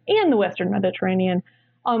Eastern and the Western Mediterranean.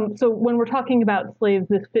 So when we're talking about slaves,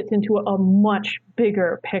 this fits into a much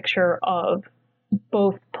bigger picture of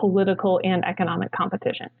both political and economic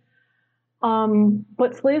competition.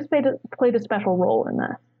 But slaves played a special role in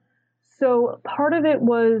this. So part of it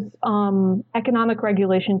was economic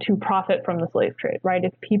regulation to profit from the slave trade, right?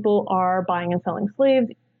 If people are buying and selling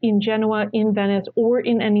slaves in Genoa, in Venice, or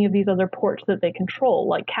in any of these other ports that they control,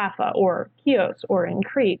 like Caffa or Chios or in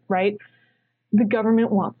Crete, right? The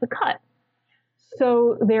government wants a cut.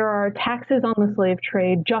 So there are taxes on the slave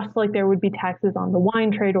trade, just like there would be taxes on the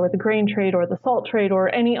wine trade or the grain trade or the salt trade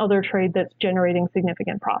or any other trade that's generating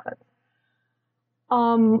significant profits.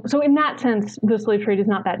 So in that sense, the slave trade is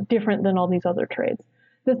not that different than all these other trades.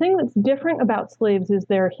 The thing that's different about slaves is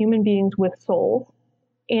they're human beings with souls,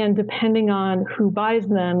 and depending on who buys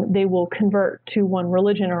them, they will convert to one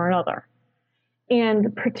religion or another.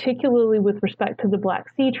 And particularly with respect to the Black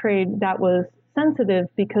Sea trade, that was sensitive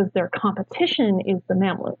because their competition is the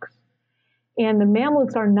Mamluks. And the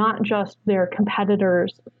Mamluks are not just their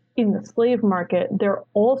competitors in the slave market, they're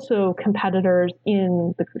also competitors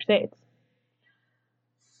in the Crusades.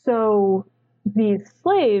 So these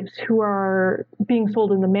slaves who are being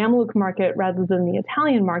sold in the Mamluk market rather than the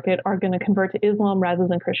Italian market are going to convert to Islam rather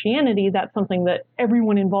than Christianity. That's something that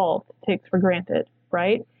everyone involved takes for granted,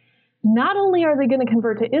 right? Not only are they going to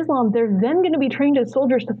convert to Islam, they're then going to be trained as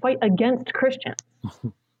soldiers to fight against Christians.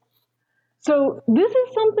 So this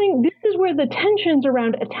is where the tensions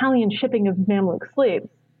around Italian shipping of Mamluk slaves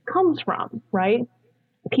comes from, right?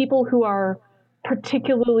 People who are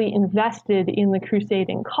particularly invested in the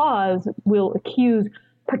crusading cause will accuse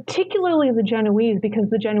particularly the Genoese, because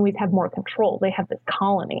the Genoese have more control. They have this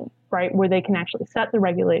colony, right, where they can actually set the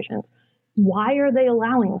regulations. Why are they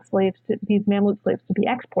allowing these Mamluk slaves to be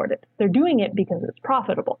exported? They're doing it because it's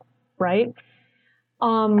profitable, right?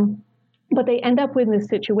 But they end up with this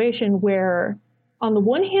situation where, on the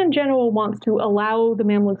one hand, Genoa wants to allow the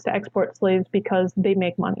Mamluks to export slaves because they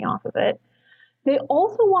make money off of it. They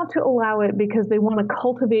also want to allow it because they want to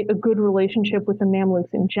cultivate a good relationship with the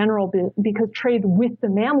Mamluks in general, because trade with the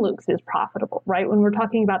Mamluks is profitable, right? When we're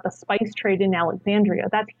talking about the spice trade in Alexandria,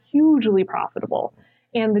 that's hugely profitable.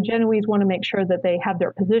 And the Genoese want to make sure that they have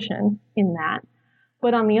their position in that.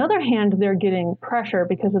 But on the other hand, they're getting pressure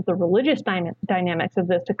because of the religious dynamics of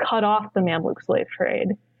this to cut off the Mamluk slave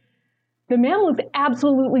trade. The Mamluks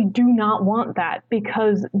absolutely do not want that,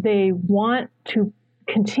 because they want to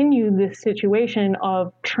continue this situation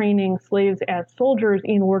of training slaves as soldiers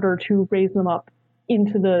in order to raise them up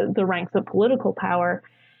into the ranks of political power.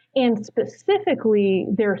 And specifically,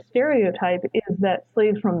 their stereotype is that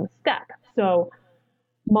slaves from the steppe, so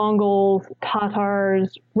Mongols,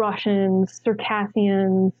 Tatars, Russians,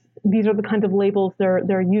 Circassians, these are the kinds of labels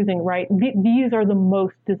they're using, right? These are the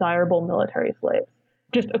most desirable military slaves,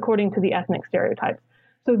 just according to the ethnic stereotypes.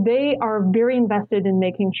 So they are very invested in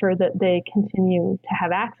making sure that they continue to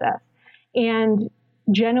have access. And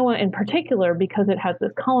Genoa in particular, because it has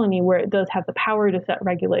this colony where it does have the power to set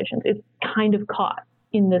regulations, is kind of caught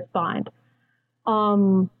in this bind.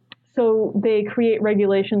 So they create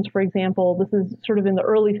regulations, for example, this is sort of in the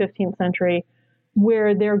early 15th century,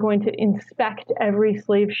 where they're going to inspect every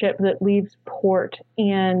slave ship that leaves port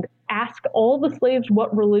and ask all the slaves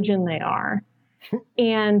what religion they are.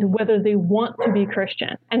 and whether they want to be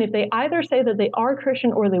Christian. And if they either say that they are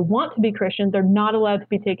Christian or they want to be Christian, they're not allowed to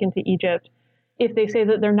be taken to Egypt. If they say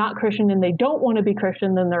that they're not Christian and they don't want to be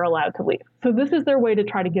Christian, then they're allowed to leave. So this is their way to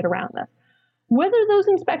try to get around this. Whether those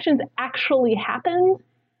inspections actually happened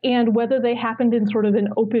and whether they happened in sort of an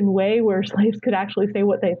open way where slaves could actually say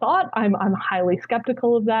what they thought, I'm highly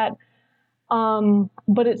skeptical of that.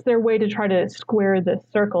 But it's their way to try to square this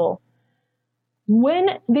circle.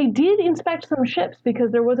 When they did inspect some ships,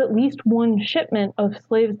 because there was at least one shipment of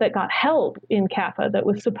slaves that got held in Kaffa that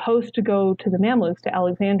was supposed to go to the Mamluks, to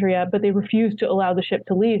Alexandria, but they refused to allow the ship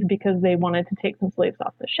to leave because they wanted to take some slaves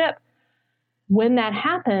off the ship. When that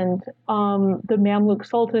happened, the Mamluk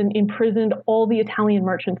Sultan imprisoned all the Italian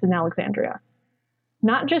merchants in Alexandria.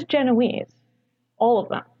 Not just Genoese, all of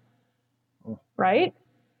them, right?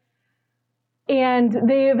 And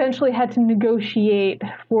they eventually had to negotiate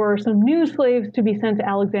for some new slaves to be sent to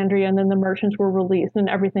Alexandria, and then the merchants were released and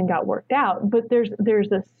everything got worked out. But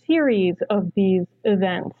there's a series of these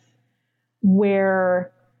events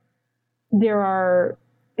where there are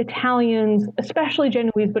Italians, especially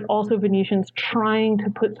Genoese, but also Venetians, trying to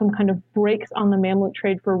put some kind of brakes on the Mamluk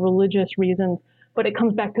trade for religious reasons, but it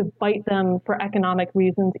comes back to bite them for economic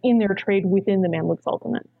reasons in their trade within the Mamluk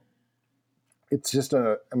Sultanate. It's just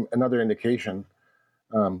another indication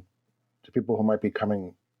to people who might be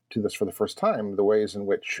coming to this for the first time, the ways in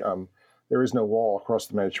which there is no wall across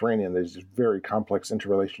the Mediterranean. There's very complex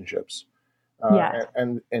interrelationships. Yes.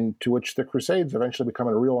 And to which the Crusades eventually become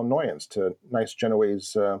a real annoyance to nice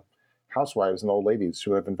Genoese housewives and old ladies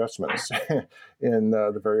who have investments in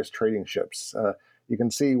the various trading ships. You can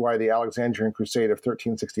see why the Alexandrian Crusade of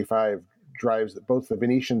 1365 drives both the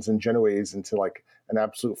Venetians and Genoese into like an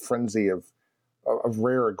absolute frenzy of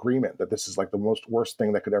rare agreement that this is like the worst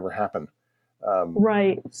thing that could ever happen.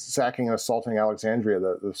 Right. Sacking and assaulting Alexandria,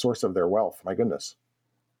 the source of their wealth. My goodness.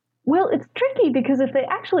 Well, it's tricky because if they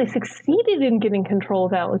actually succeeded in getting control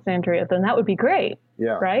of Alexandria, then that would be great.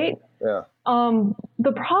 Yeah. Right? Yeah.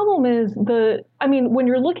 The problem is when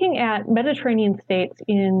you're looking at Mediterranean states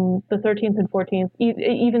in the 13th and 14th,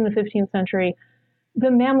 even the 15th century, the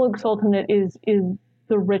Mamluk Sultanate is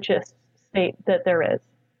the richest state that there is.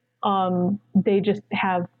 They just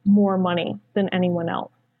have more money than anyone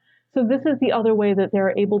else. So this is the other way that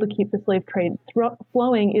they're able to keep the slave trade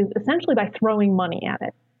flowing is essentially by throwing money at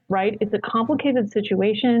it, right? It's a complicated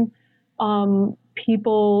situation.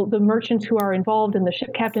 The merchants who are involved and the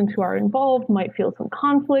ship captains who are involved might feel some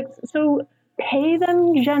conflicts. So pay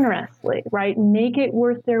them generously, right? Make it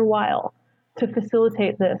worth their while to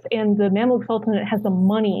facilitate this. And the Mamluk Sultanate has the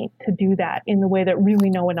money to do that in the way that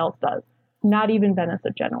really no one else does. Not even Venice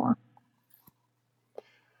or Genoa.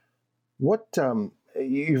 What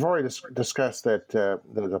you've already discussed that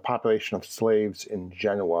the population of slaves in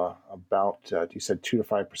Genoa about you said 2 to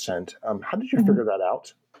 5%. How did you figure that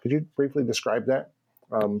out? Could you briefly describe that?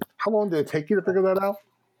 How long did it take you to figure that out?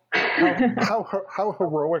 How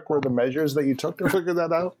heroic were the measures that you took to figure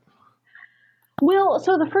that out? Well,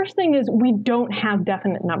 so the first thing is we don't have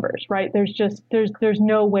definite numbers, right? There's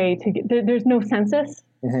no way to get there's no census.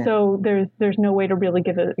 Mm-hmm. So there's no way to really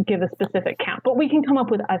give a specific count, but we can come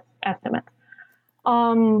up with estimates.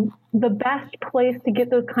 The best place to get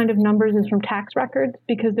those kind of numbers is from tax records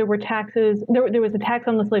because there were taxes. There was a tax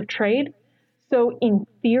on the slave trade. So in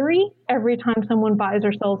theory, every time someone buys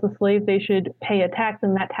or sells a slave, they should pay a tax,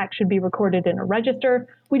 and that tax should be recorded in a register.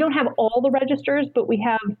 We don't have all the registers, but we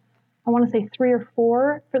have, I want to say 3 or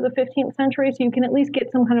 4 for the 15th century, so you can at least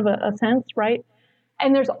get some kind of a sense, right?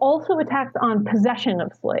 And there's also a tax on possession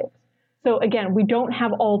of slaves. So again, we don't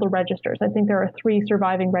have all the registers. I think there are 3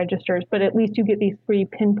 surviving registers, but at least you get these 3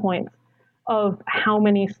 pinpoints of how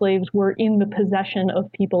many slaves were in the possession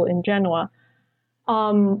of people in Genoa.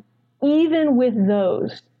 Even with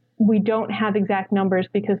those, we don't have exact numbers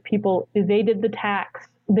because people evaded the tax.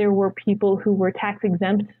 There were people who were tax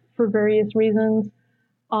exempt for various reasons.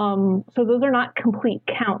 So those are not complete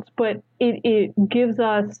counts, but it gives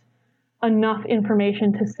us enough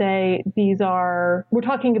information to say we're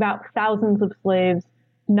talking about thousands of slaves,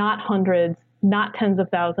 not hundreds, not tens of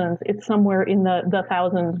thousands. It's somewhere in the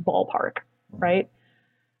thousands ballpark, right?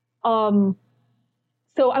 So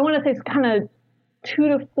I want to say it's kind of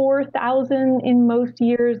 2,000 to 4,000 in most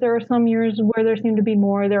years. There are some years where there seem to be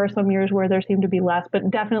more. There are some years where there seem to be less,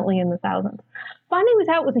 but definitely in the thousands. Finding this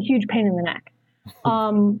out was a huge pain in the neck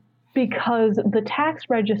because the tax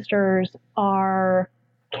registers are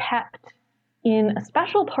kept in a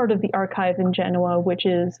special part of the archive in Genoa,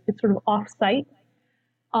 it's sort of off-site.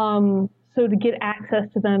 So to get access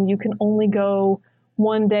to them, you can only go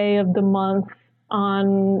one day of the month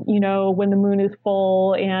on, when the moon is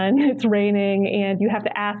full and it's raining and you have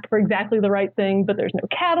to ask for exactly the right thing, but there's no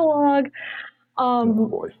catalog. Oh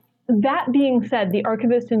boy. That being said, the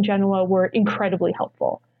archivists in Genoa were incredibly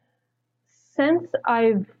helpful. Since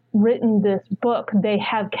I've written this book, they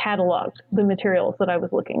have cataloged the materials that I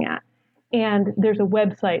was looking at. And there's a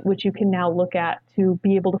website which you can now look at to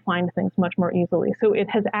be able to find things much more easily. So it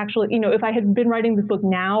has actually, if I had been writing this book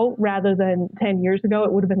now rather than 10 years ago,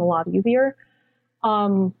 it would have been a lot easier.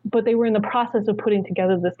 But they were in the process of putting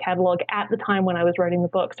together this catalog at the time when I was writing the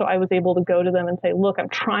book. So I was able to go to them and say, look, I'm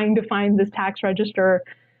trying to find this tax register.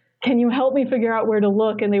 Can you help me figure out where to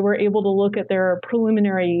look? And they were able to look at their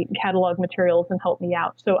preliminary catalog materials and help me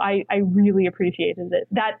out. So I really appreciated it.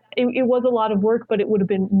 It was a lot of work, but it would have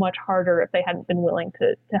been much harder if they hadn't been willing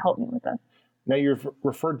to help me with this. Now, you've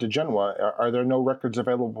referred to Genoa. Are there no records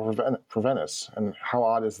available for Venice? And how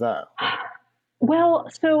odd is that? Well,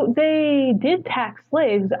 so they did tax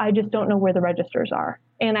slaves. I just don't know where the registers are.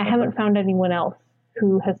 And I haven't found anyone else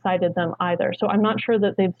who has cited them either. So I'm not sure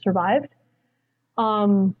that they've survived.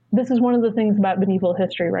 This is one of the things about medieval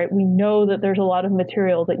history, right? We know that there's a lot of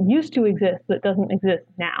material that used to exist that doesn't exist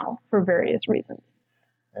now for various reasons.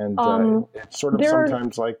 And it's sort of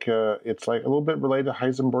sometimes it's like a little bit related to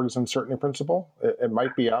Heisenberg's uncertainty principle. It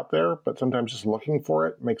might be out there, but sometimes just looking for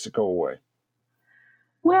it makes it go away.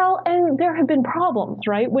 Well, and there have been problems,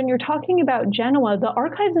 right? When you're talking about Genoa, the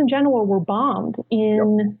archives in Genoa were bombed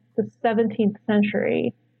in the 17th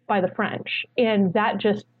century by the French, and that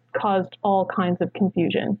just caused all kinds of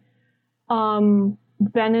confusion.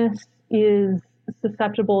 Venice is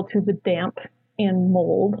susceptible to the damp and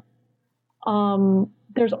mold.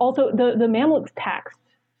 There's also the Mamluks taxed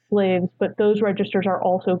slaves, but those registers are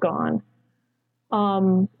also gone.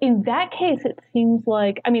 In that case, it seems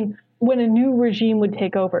like, when a new regime would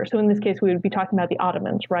take over, so in this case, we would be talking about the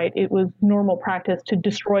Ottomans, right? It was normal practice to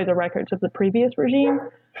destroy the records of the previous regime,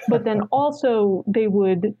 but then also they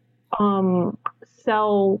would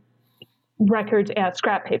sell records as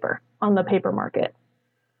scrap paper on the paper market.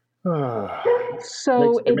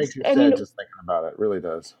 So it makes you sad just thinking about it. It really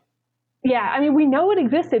does. Yeah, we know it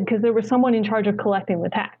existed because there was someone in charge of collecting the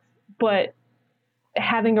tax, but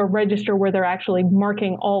having a register where they're actually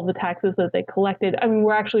marking all the taxes that they collected,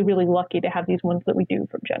 we're actually really lucky to have these ones that we do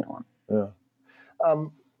from Genoa. Yeah.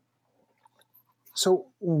 So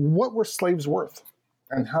what were slaves worth?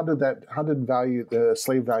 And how did the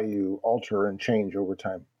slave value alter and change over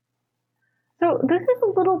time? So this is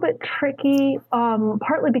a little bit tricky,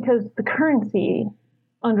 partly because the currency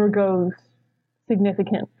undergoes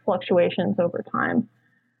significant fluctuations over time.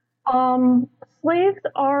 Slaves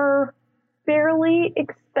are fairly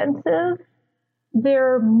expensive.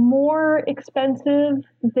 They're more expensive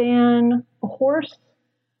than a horse.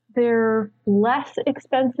 They're less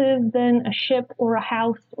expensive than a ship or a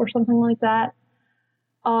house or something like that.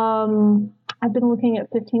 I've been looking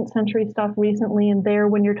at 15th century stuff recently, and there,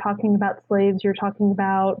 when you're talking about slaves, you're talking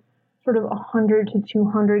about sort of 100 to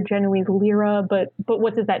 200 Genoese lira, but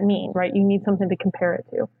what does that mean, right? You need something to compare it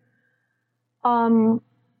to.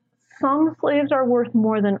 Some slaves are worth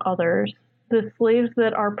more than others. The slaves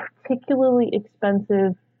that are particularly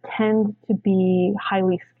expensive tend to be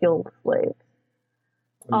highly skilled slaves.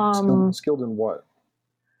 Skilled in what?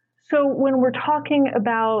 So when we're talking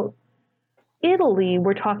about Italy,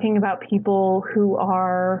 we're talking about people who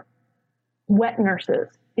are wet nurses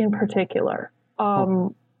in particular.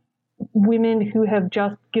 Women who have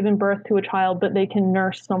just given birth to a child, but they can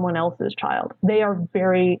nurse someone else's child. They are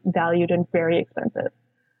very valued and very expensive.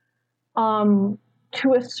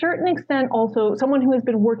 To a certain extent, also, someone who has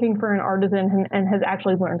been working for an artisan and has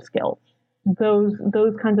actually learned skills. Those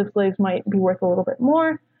kinds of slaves might be worth a little bit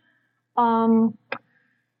more. I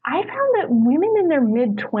found that women in their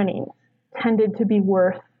mid-20s tended to be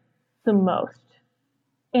worth the most.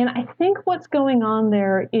 And I think what's going on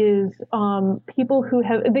there is people who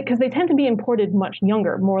have, because they tend to be imported much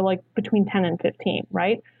younger, more like between 10 and 15,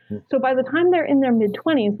 right? So by the time they're in their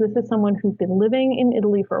mid-20s, this is someone who's been living in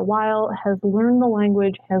Italy for a while, has learned the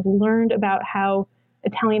language, has learned about how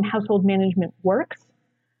Italian household management works,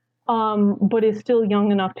 but is still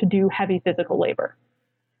young enough to do heavy physical labor.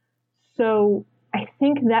 So I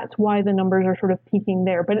think that's why the numbers are sort of peaking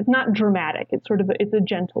there, but it's not dramatic. It's it's a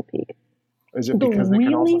gentle peak. Is it because they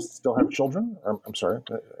can also still have children? I'm sorry.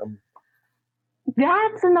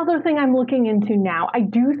 That's another thing I'm looking into now. I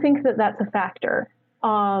do think that that's a factor.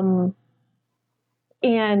 And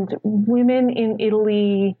women in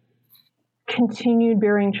Italy continued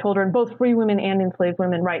bearing children, both free women and enslaved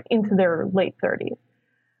women, right, into their late 30s.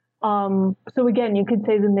 So again, you could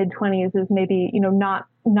say the mid-20s is maybe, not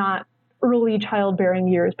early childbearing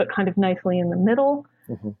years, but kind of nicely in the middle.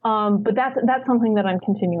 But that's something that I'm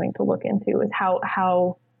continuing to look into, is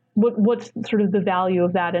what's sort of the value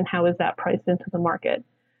of that and how is that priced into the market.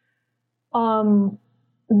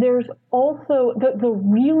 There's also the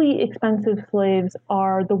really expensive slaves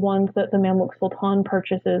are the ones that the Mamluk Sultan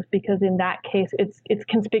purchases, because in that case it's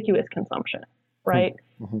conspicuous consumption, right?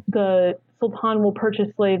 The Sultan will purchase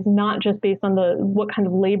slaves not just based on what kind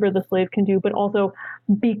of labor the slave can do, but also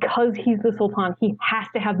because he's the Sultan, he has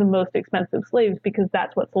to have the most expensive slaves because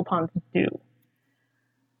that's what sultans do.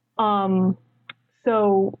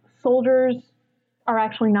 So soldiers are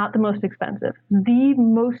actually not the most expensive. The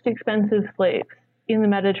most expensive slaves in the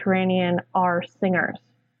Mediterranean are singers.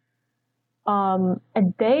 And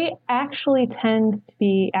they actually tend to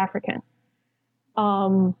be African.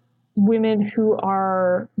 Women who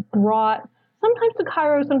are brought sometimes to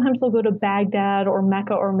Cairo, sometimes they'll go to Baghdad or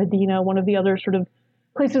Mecca or Medina, one of the other sort of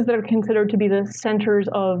places that are considered to be the centers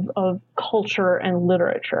of culture and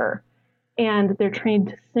literature. And they're trained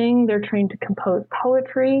to sing, they're trained to compose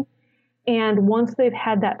poetry. And once they've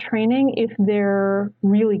had that training, if they're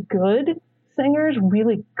really good singers,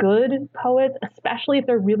 really good poets, especially if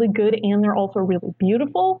they're really good and they're also really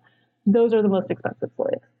beautiful, those are the most expensive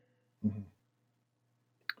slaves.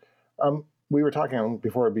 We were talking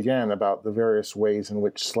before it began about the various ways in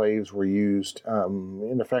which slaves were used,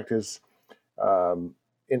 in effect, as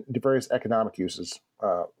in various economic uses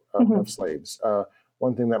of slaves.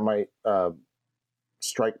 One thing that might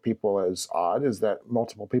strike people as odd is that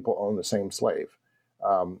multiple people own the same slave.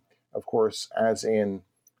 Of course,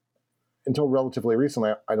 until relatively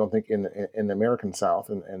recently, I don't think in the American South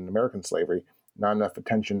and American slavery, not enough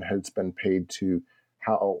attention has been paid to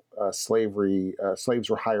how slaves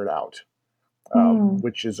were hired out,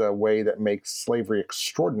 which is a way that makes slavery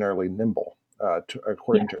extraordinarily nimble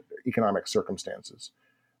according to economic circumstances.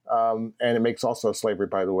 And it makes also slavery,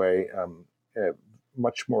 by the way,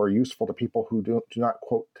 much more useful to people who do not,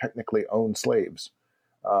 quote, technically own slaves.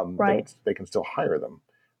 They can still hire them.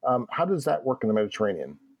 How does that work in the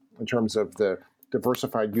Mediterranean in terms of the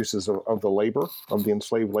diversified uses of the labor, of the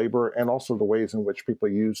enslaved labor, and also the ways in which people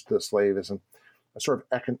use the slave as a sort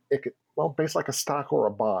of, based like a stock or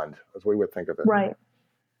a bond, as we would think of it.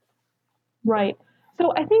 Right.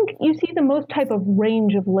 So I think you see the most type of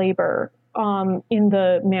range of labor in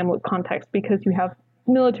the Mamluk context, because you have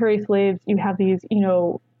military slaves, you have these,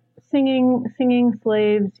 singing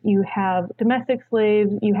slaves, you have domestic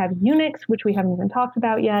slaves, you have eunuchs, which we haven't even talked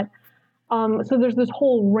about yet. So there's this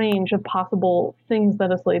whole range of possible things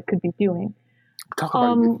that a slave could be doing.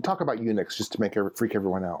 Talk about eunuchs just to freak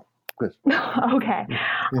everyone out. Good. Okay.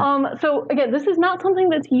 Yeah. So again, this is not something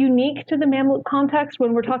that's unique to the Mamluk context.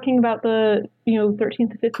 When we're talking about the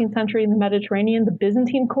 13th to 15th century in the Mediterranean, the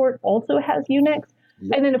Byzantine court also has eunuchs.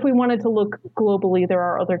 Yep. And then if we wanted to look globally, there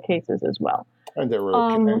are other cases as well. And there were,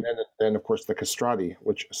 and then of course the castrati,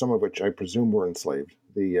 some of which I presume were enslaved,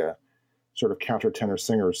 the sort of countertenor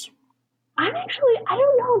singers. I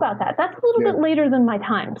don't know about that. That's a little bit later than my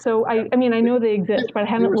time. So I know they exist, but I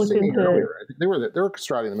haven't looked into. Earlier. I think they were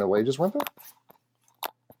castrati in the Middle Ages, weren't they?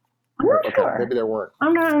 I'm not sure. Maybe there weren't. I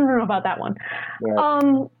don't know about that one.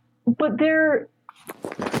 Yeah. But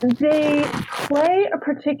they play a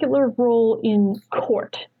particular role in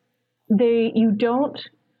court. You don't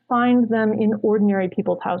find them in ordinary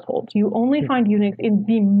people's households. You only find eunuchs in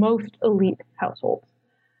the most elite households.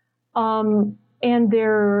 And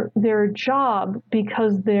their job,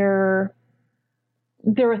 because they're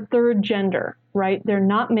a third gender, right? They're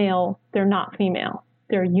not male, they're not female,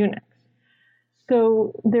 they're eunuchs.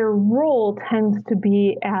 So their role tends to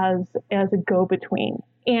be as a go-between.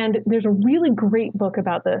 And there's a really great book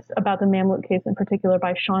about this, about the Mamluk case in particular,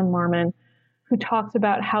 by Sean Marmon, who talks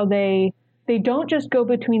about how they don't just go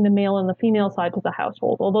between the male and the female sides of the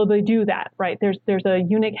household, although they do that, right? There's a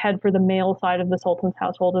eunuch head for the male side of the Sultan's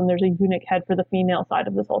household, and there's a eunuch head for the female side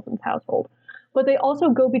of the Sultan's household. But they also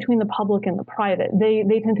go between the public and the private. They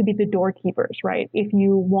tend to be the doorkeepers, right? If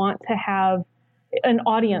you want to have an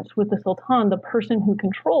audience with the Sultan, the person who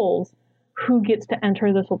controls who gets to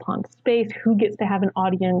enter the Sultan's space, who gets to have an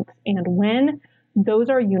audience, and when, those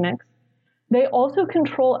are eunuchs. They also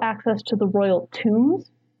control access to the royal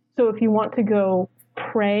tombs. So if you want to go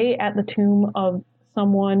pray at the tomb of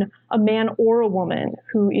someone, a man or a woman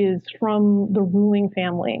who is from the ruling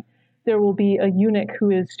family, there will be a eunuch who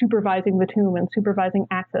is supervising the tomb and supervising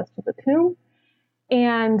access to the tomb.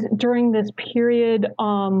 And during this period,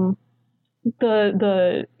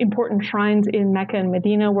 the important shrines in Mecca and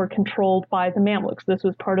Medina were controlled by the Mamluks. This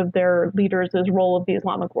was part of their leaders' role of the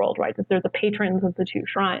Islamic world, right? They're the patrons of the two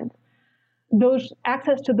shrines.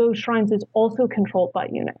 Access to those shrines is also controlled by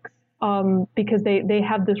eunuchs. because they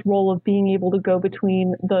have this role of being able to go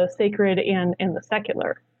between the sacred and the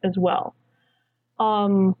secular as well.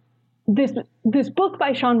 This book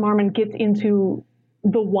by Sean Marmon gets into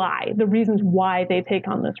the reasons why they take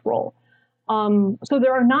on this role. So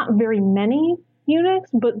there are not very many eunuchs,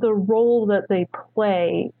 but the role that they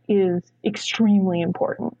play is extremely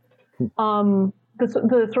important.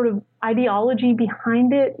 The sort of ideology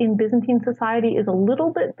behind it in Byzantine society is a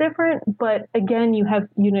little bit different, but again, you have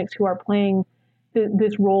eunuchs who are playing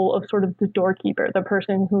this role of sort of the doorkeeper, the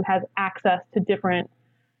person who has access to different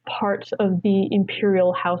parts of the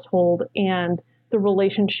imperial household and the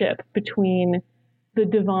relationship between the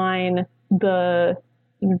divine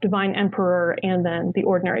emperor and then the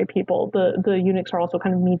ordinary people. The eunuchs are also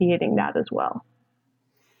kind of mediating that as well.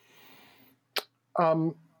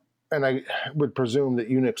 And I would presume that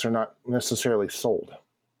eunuchs are not necessarily sold.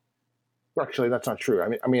 Actually, that's not true.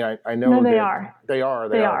 I know no, they that are. They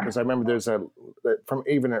are because I remember there's from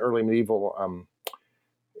even in early medieval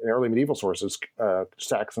sources,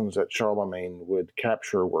 Saxons at Charlemagne would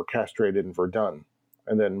capture, were castrated in Verdun,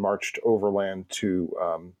 and then marched overland to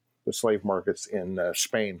the slave markets in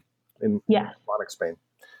Spain, in Islamic Spain.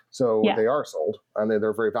 So they are sold, and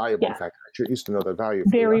they're very valuable. In fact, I used to know their value.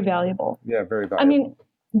 Very valuable. Yeah, very valuable. I mean,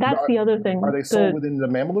 that's the other thing. Are they sold within the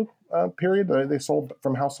Mamluk period? Are they sold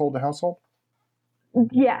from household to household?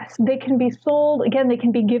 Yes, they can be sold. Again, they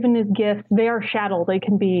can be given as gifts. They are chattel. They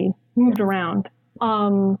can be moved around.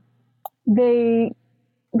 The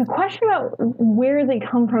question about where they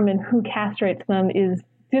come from and who castrates them is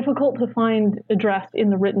difficult to find addressed in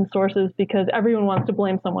the written sources because everyone wants to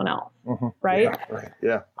blame someone else, right? Yeah, right.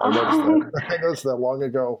 Yeah, I noticed that. I noticed that long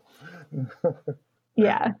ago.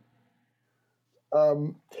 Yeah.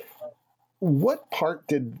 What part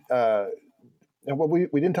did? Well, we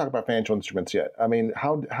didn't talk about financial instruments yet. I mean,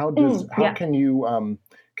 how can you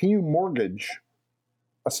mortgage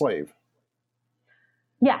a slave?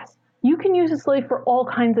 Yes, you can use a slave for all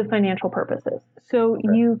kinds of financial purposes. So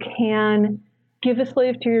you can give a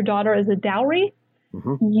slave to your daughter as a dowry.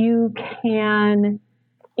 You can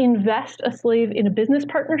invest a slave in a business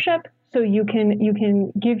partnership. So you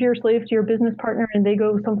can give your slave to your business partner and they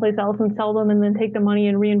go someplace else and sell them and then take the money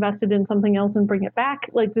and reinvest it in something else and bring it back.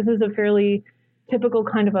 Like this is a fairly typical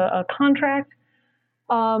kind of a contract.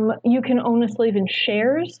 You can own a slave in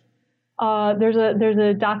shares. There's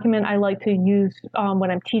a document I like to use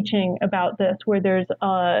when I'm teaching about this, where there's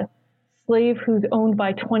a slave who's owned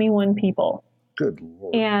by 21 people. Good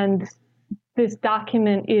Lord. And this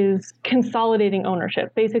document is consolidating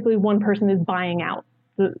ownership. Basically, one person is buying out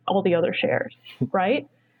all the other shares, right?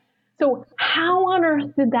 So how on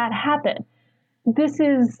earth did that happen? This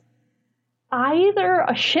is either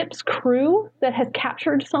a ship's crew that has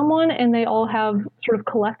captured someone and they all have sort of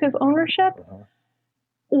collective ownership,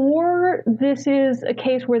 or this is a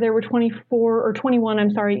case where there were 21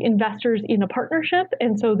 investors in a partnership,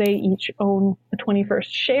 and so they each own a 21st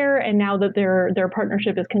share, and now that their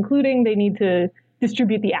partnership is concluding, they need to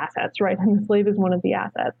distribute the assets, right? And the slave is one of the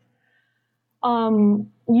assets.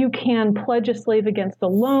 You can pledge a slave against a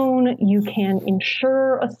loan. You can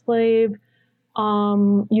insure a slave.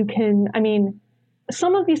 Some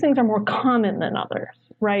of these things are more common than others,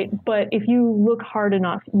 right? But if you look hard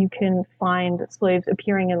enough, you can find slaves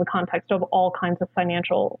appearing in the context of all kinds of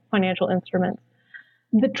financial instruments.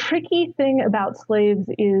 The tricky thing about slaves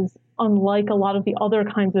is, unlike a lot of the other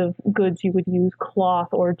kinds of goods you would use, cloth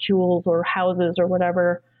or jewels or houses or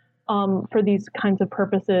whatever, for these kinds of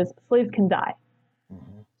purposes, slaves can die.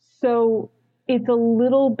 So it's a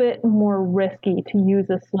little bit more risky to use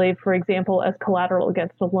a slave, for example, as collateral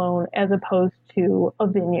against a loan, as opposed to a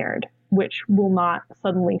vineyard, which will not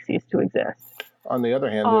suddenly cease to exist. On the other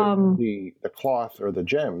hand, the cloth or the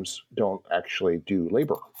gems don't actually do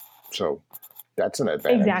labor. So that's an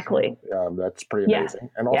advantage. Exactly. That's pretty amazing.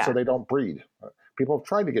 And also they don't breed. People have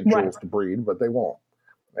tried to get jewels to breed, but they won't.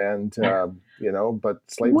 And, but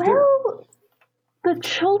slaves do. Well, the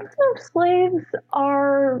children of slaves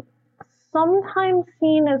are sometimes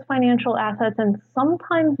seen as financial assets and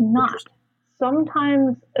sometimes not.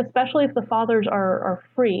 Sometimes, especially if the fathers are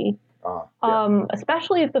free,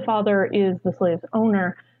 especially if the father is the slave's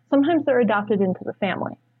owner, sometimes they're adopted into the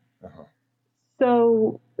family.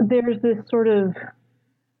 So there's this sort of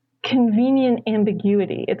convenient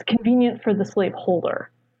ambiguity. It's convenient for the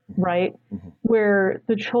slaveholder, right? Where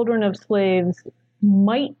the children of slaves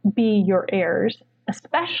might be your heirs,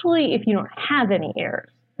 especially if you don't have any heirs.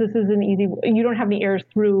 This is you don't have any heirs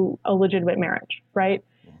through a legitimate marriage, right?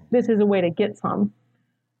 This is a way to get some.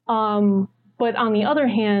 But on the other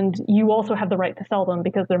hand, you also have the right to sell them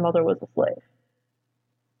because their mother was a slave.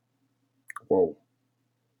 Whoa.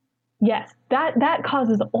 Yes, that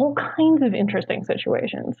causes all kinds of interesting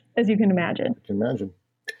situations, as you can imagine. I can imagine.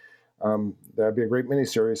 That'd be a great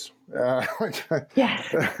miniseries.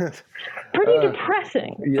 Yes. Pretty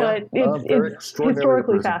depressing, but it's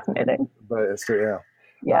historically fascinating. But it's, yeah.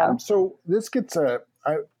 Yeah. So this gets,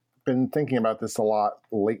 I've been thinking about this a lot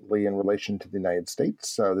lately in relation to the United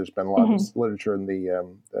States. There's been a lot of literature in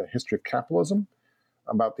the history of capitalism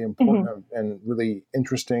about the important and really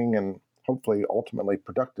interesting and hopefully ultimately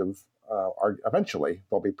productive, eventually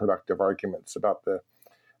there'll be productive arguments about the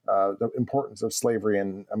importance of slavery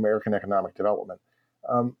in American economic development.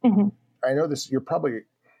 I know this, you're probably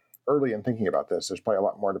early in thinking about this. There's probably a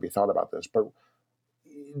lot more to be thought about this, but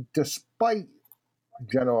despite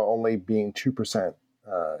Genoa only being 2%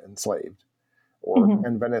 enslaved,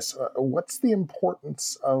 and Venice, what's the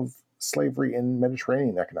importance of slavery in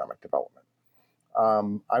Mediterranean economic development?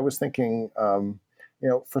 I was thinking,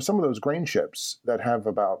 for some of those grain ships that have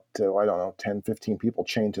about, 10, 15 people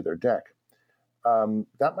chained to their deck,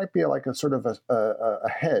 that might be like a sort of a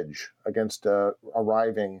hedge against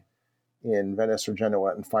arriving in Venice or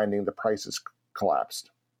Genoa and finding the prices collapsed,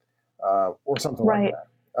 or something like that.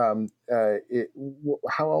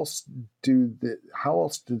 How else do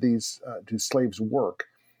these do slaves work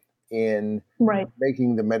in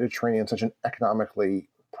making the Mediterranean such an economically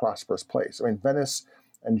prosperous place? I mean, Venice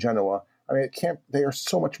and Genoa, they are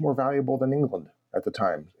so much more valuable than England at the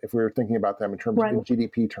time, if we were thinking about them in terms of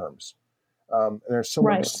GDP terms. And they're so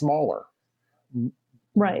much smaller.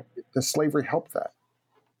 Does slavery help that?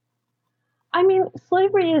 I mean,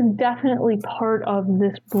 slavery is definitely part of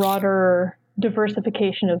this broader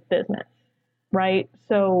diversification of business, right?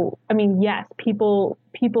 So, I mean, yes, people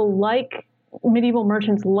like medieval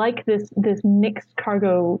merchants like this mixed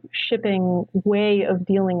cargo shipping way of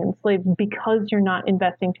dealing in slaves because you're not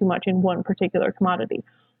investing too much in one particular commodity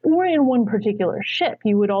or in one particular ship.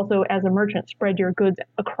 You would also, as a merchant, spread your goods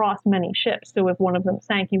across many ships. So if one of them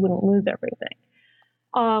sank, you wouldn't lose everything.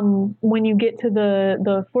 When you get to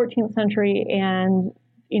the 14th century and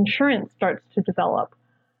insurance starts to develop,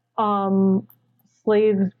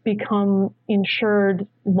 slaves become insured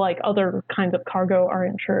like other kinds of cargo are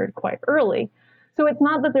insured quite early. So it's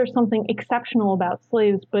not that there's something exceptional about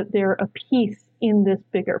slaves, but they're a piece in this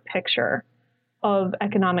bigger picture of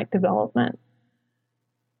economic development.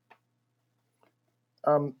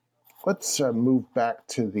 Let's move back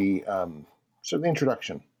to the the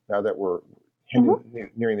introduction. Now that we're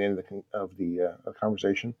nearing the end of the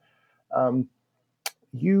conversation,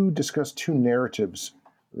 you discussed two narratives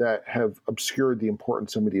that have obscured the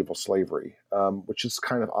importance of medieval slavery, which is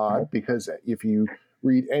kind of odd because if you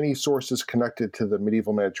read any sources connected to the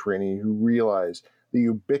medieval Mediterranean, you realize the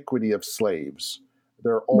ubiquity of slaves.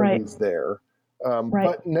 They're always there,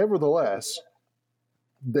 but nevertheless,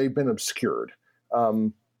 they've been obscured.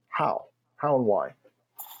 How and why?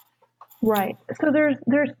 Right. So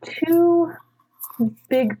there's two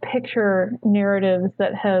big picture narratives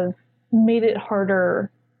that have made it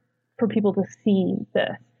harder for people to see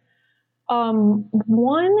this.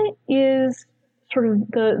 One is sort of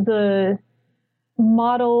the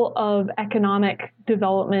model of economic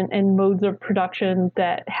development and modes of production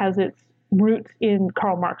that has its roots in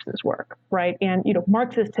Karl Marx's work, right? And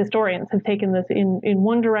Marxist historians have taken this in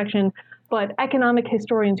one direction, but economic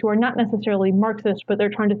historians who are not necessarily Marxist, but they're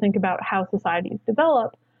trying to think about how societies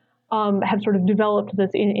develop, have sort of developed this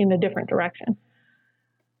in a different direction.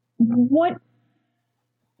 What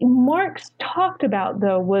Marx talked about,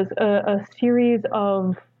 though, was a series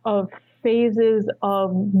of phases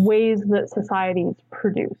of ways that societies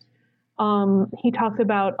produce. He talks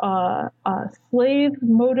about a slave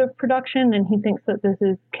mode of production, and he thinks that this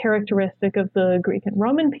is characteristic of the Greek and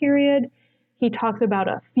Roman period. He talks about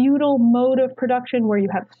a feudal mode of production where you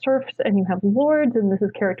have serfs and you have lords, and this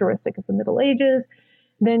is characteristic of the Middle Ages.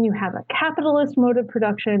 Then you have a capitalist mode of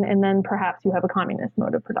production, and then perhaps you have a communist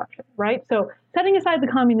mode of production, right? So setting aside the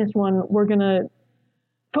communist one, we're going to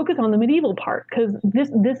focus on the medieval part, because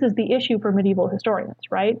this is the issue for medieval historians,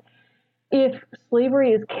 right? If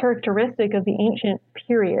slavery is characteristic of the ancient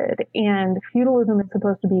period and feudalism is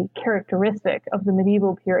supposed to be characteristic of the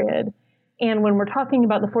medieval period, and when we're talking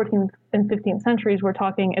about the 14th and 15th centuries, we're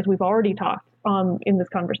talking, as we've already talked in this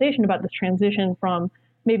conversation, about this transition from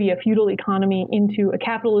maybe a feudal economy into a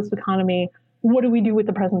capitalist economy. What do we do with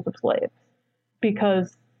the presence of slaves?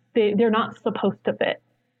 Because they're not supposed to fit,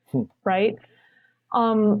 right?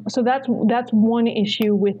 So that's one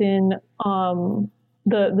issue within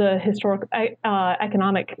the historic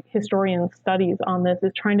economic historian studies on this,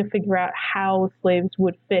 is trying to figure out how slaves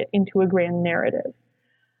would fit into a grand narrative,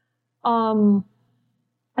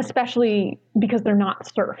 especially because they're not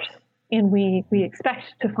serfs, and we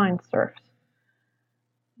expect to find serfs.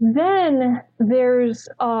 Then there's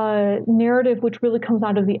a narrative which really comes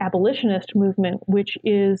out of the abolitionist movement, which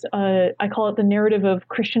is, I call it the narrative of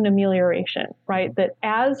Christian amelioration, right? That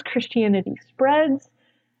as Christianity spreads,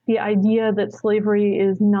 the idea that slavery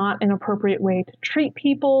is not an appropriate way to treat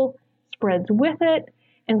people spreads with it.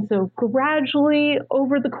 And so gradually,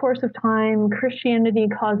 over the course of time, Christianity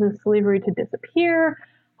causes slavery to disappear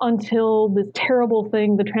until this terrible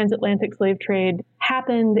thing, the transatlantic slave trade,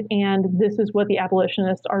 happened. And this is what the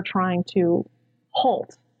abolitionists are trying to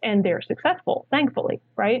halt. And they're successful, thankfully,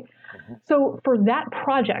 right? Mm-hmm. So for that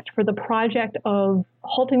project, for the project of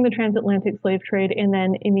halting the transatlantic slave trade and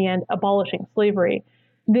then in the end abolishing slavery,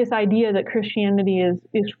 this idea that Christianity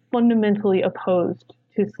is fundamentally opposed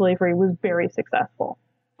to slavery was very successful.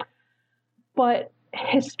 But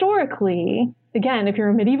historically, again, if you're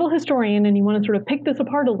a medieval historian and you want to sort of pick this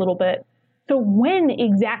apart a little bit, so when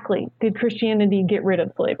exactly did Christianity get rid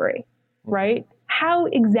of slavery, right? How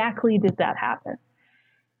exactly did that happen?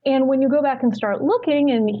 And when you go back and start looking,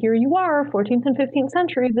 and here you are, 14th and 15th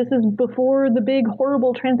century, this is before the big,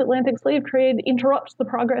 horrible transatlantic slave trade interrupts the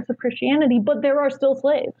progress of Christianity, but there are still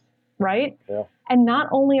slaves, right? Yeah. And not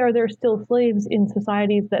only are there still slaves in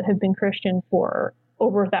societies that have been Christian for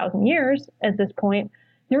over 1,000 years at this point,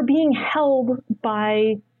 they're being held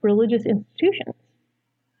by religious institutions.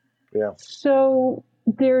 Yeah. So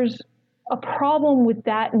there's a problem with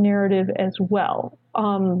that narrative as well.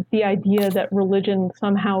 The idea that religion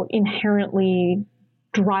somehow inherently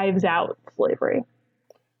drives out slavery.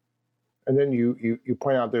 And then you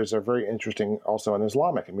point out there's a very interesting, also an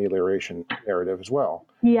Islamic amelioration narrative as well.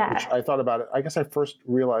 Yeah. Which I thought about it. I guess I first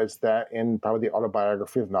realized that in probably the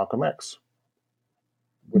autobiography of Malcolm X.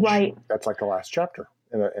 Right. That's like the last chapter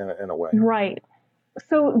in a way. Right.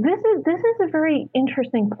 So this is a very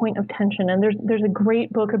interesting point of tension, and there's a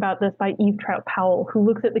great book about this by Eve Trout Powell, who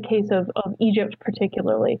looks at the case of Egypt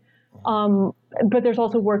particularly. But there's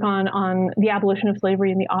also work on the abolition of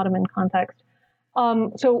slavery in the Ottoman context.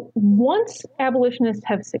 So once abolitionists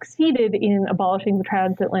have succeeded in abolishing the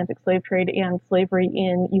transatlantic slave trade and slavery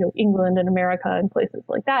in England and America and places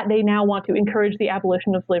like that, they now want to encourage the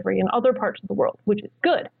abolition of slavery in other parts of the world, which is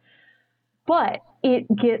good. But it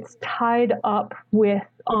gets tied up with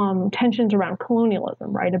tensions around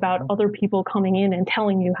colonialism, right? About other people coming in and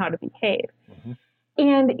telling you how to behave. Mm-hmm.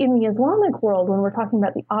 And in the Islamic world, when we're talking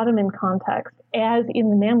about the Ottoman context, as in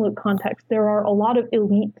the Mamluk context, there are a lot of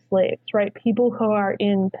elite slaves, right? People who are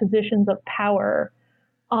in positions of power.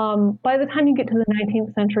 By the time you get to the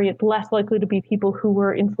 19th century, it's less likely to be people who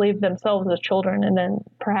were enslaved themselves as children and then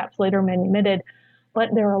perhaps later manumitted. But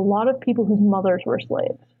there are a lot of people whose mothers were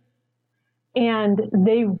slaves. And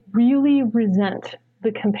they really resent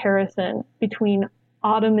the comparison between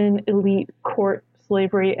Ottoman elite court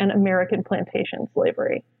slavery and American plantation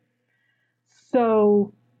slavery.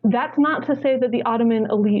 So that's not to say that the Ottoman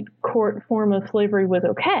elite court form of slavery was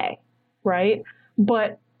okay, right?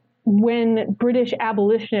 But when British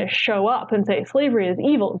abolitionists show up and say slavery is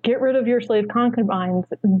evil, get rid of your slave concubines,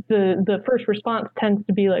 the first response tends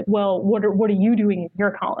to be like, well, what are you doing in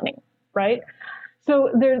your colony, right?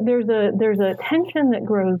 So there's a tension that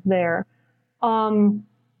grows there, and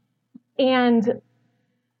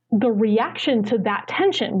the reaction to that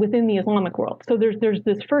tension within the Islamic world. So there's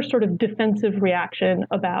this first sort of defensive reaction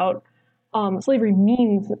about slavery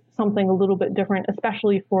means something a little bit different,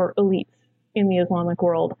 especially for elites in the Islamic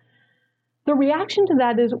world. The reaction to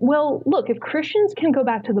that is, well, look, if Christians can go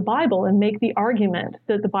back to the Bible and make the argument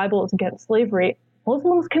that the Bible is against slavery,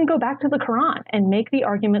 Muslims can go back to the Quran and make the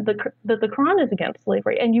argument that the Quran is against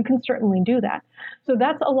slavery, and you can certainly do that. So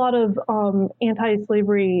that's a lot of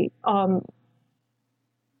anti-slavery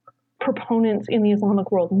proponents in the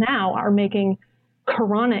Islamic world now are making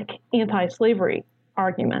Quranic anti-slavery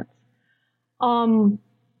arguments.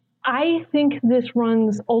 I think this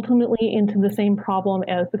runs ultimately into the same problem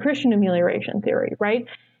as the Christian amelioration theory, right?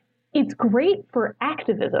 It's great for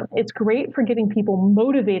activism. It's great for getting people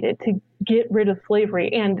motivated to get rid of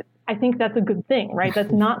slavery. And I think that's a good thing, right?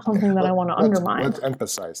 That's not something that I want to undermine. Let's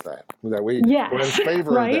emphasize that we're in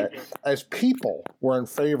favor right? of that. As people, we're in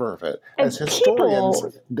favor of it. As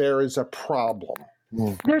historians, there is a problem.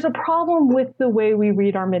 There's a problem with the way we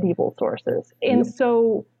read our medieval sources. And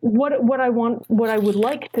so what I would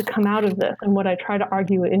like to come out of this, and what I try to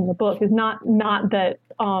argue in the book, is not that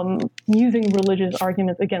using religious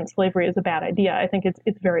arguments against slavery is a bad idea. I think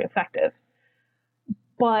it's very effective.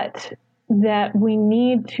 But that we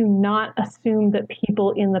need to not assume that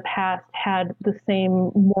people in the past had the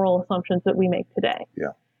same moral assumptions that we make today.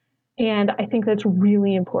 Yeah. And I think that's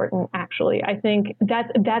really important, actually. I think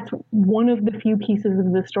that's one of the few pieces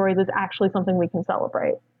of this story that's actually something we can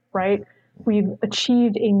celebrate, right? We've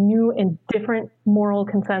achieved a new and different moral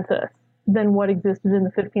consensus than what existed in the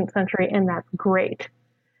 15th century, and that's great.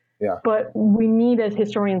 Yeah. But we need, as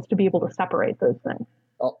historians, to be able to separate those things.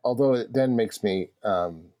 Although it then makes me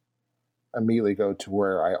immediately go to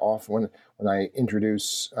where I often, when I'm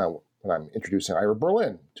introducing Ira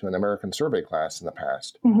Berlin to an American survey class in the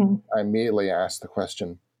past, I immediately ask the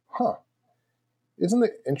question, isn't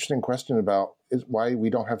the interesting question about why we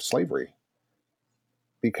don't have slavery?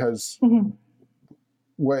 Because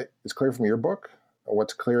what is clear from your book, or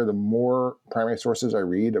what's clear the more primary sources I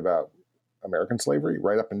read about American slavery,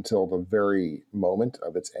 right up until the very moment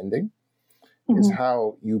of its ending, is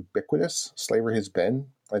how ubiquitous slavery has been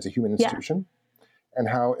as a human institution, and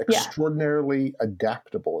how extraordinarily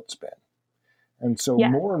adaptable it's been. And so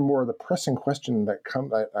more and more the pressing question that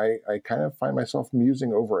I kind of find myself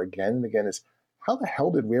musing over again and again is, how the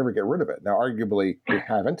hell did we ever get rid of it? Now, arguably, we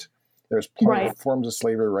haven't. There's plenty of forms of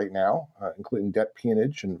slavery right now, including debt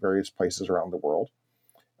peonage in various places around the world.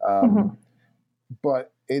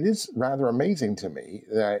 But it is rather amazing to me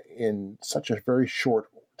that in such a very short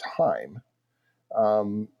time,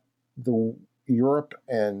 the Europe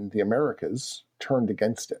and the Americas turned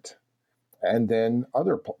against it. And then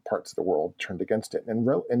other parts of the world turned against it. And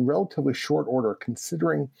in relatively short order,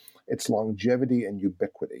 considering its longevity and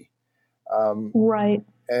ubiquity. I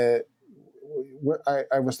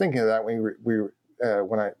was thinking of that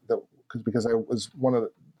because I was one of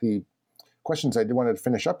the questions I wanted to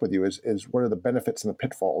finish up with you is what are the benefits and the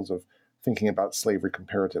pitfalls of thinking about slavery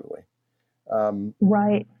comparatively?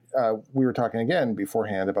 We were talking again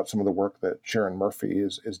beforehand about some of the work that Sharon Murphy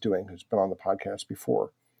is doing, who's been on the podcast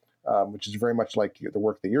before, which is very much like the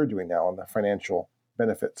work that you're doing now on the financial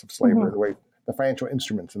benefits of slavery, the way the financial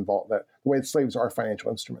instruments involved, the way slaves are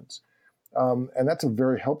financial instruments. And that's a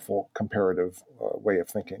very helpful comparative way of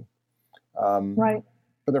thinking.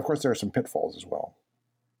 But of course, there are some pitfalls as well.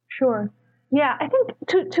 Sure. Yeah, I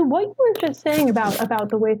think to what you were just saying about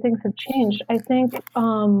the way things have changed, I think,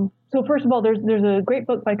 so first of all, there's a great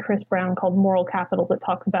book by Chris Brown called Moral Capital that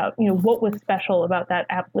talks about, what was special about that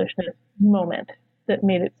abolitionist moment that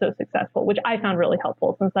made it so successful, which I found really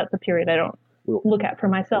helpful since that's a period I don't look at for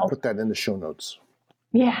myself. We'll put that in the show notes.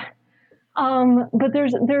 Yeah. But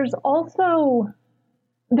there's also,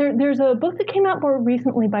 there's a book that came out more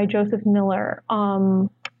recently by Joseph Miller,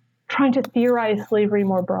 trying to theorize slavery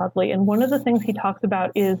more broadly. And one of the things he talks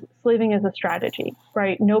about is slaving as a strategy,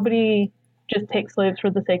 right? Nobody just takes slaves for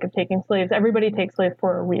the sake of taking slaves. Everybody takes slaves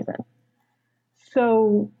for a reason.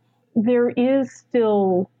 So there is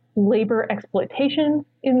still labor exploitation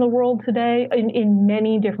in the world today in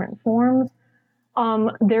many different forms.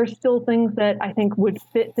 There's still things that I think would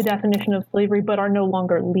fit the definition of slavery, but are no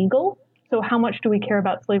longer legal. So how much do we care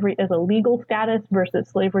about slavery as a legal status versus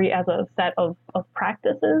slavery as a set of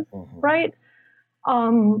practices, right?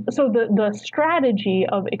 So the strategy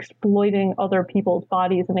of exploiting other people's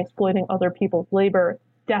bodies and exploiting other people's labor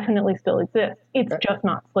definitely still exists. It's just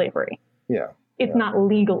not slavery. It's not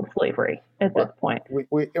legal slavery at this point.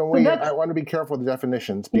 I want to be careful with the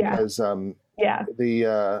definitions because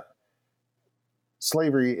the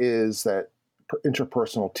slavery is that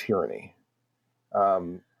interpersonal tyranny.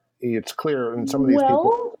 It's clear, and some of these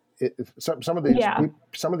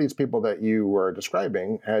some of these people that you were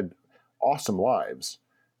describing had awesome lives,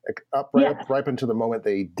 up until the moment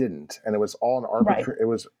they didn't, and it was all an arbitrary.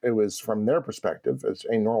 It was from their perspective, as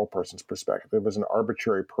a normal person's perspective, it was an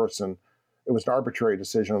arbitrary person. It was an arbitrary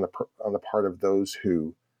decision on the part of those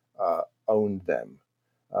who owned them.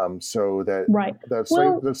 So that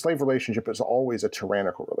the slave relationship is always a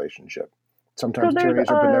tyrannical relationship. Sometimes tyrannies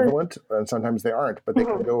are benevolent, and sometimes they aren't. But they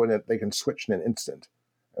can go in; they can switch in an instant,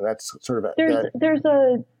 and that's sort of there's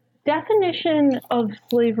a definition of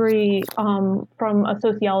slavery from a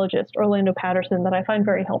sociologist, Orlando Patterson, that I find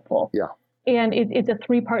very helpful. Yeah, and it's a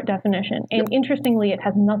 3-part definition, and interestingly, it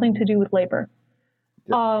has nothing to do with labor.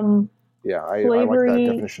 I like that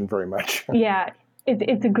definition very much.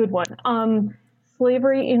 It's a good one.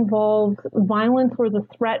 Slavery involves violence or the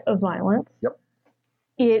threat of violence.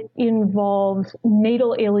 It involves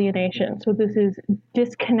natal alienation. So this is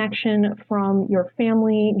disconnection from your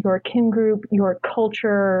family, your kin group, your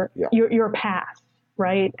culture, your past,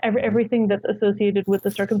 right? Everything that's associated with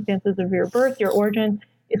the circumstances of your birth, your origin,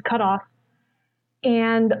 is cut off.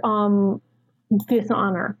 And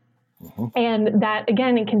dishonor. And that,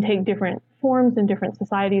 again, it can take different forms in different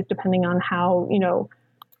societies depending on how,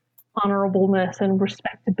 honorableness and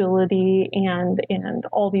respectability and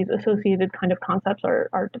all these associated kind of concepts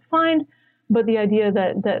are defined. but the idea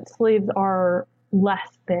that slaves are less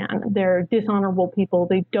than, they're dishonorable people.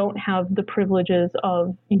 They don't have the privileges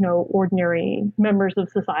of, ordinary members of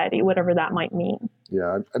society, whatever that might mean.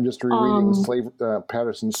 Yeah, I'm just rereading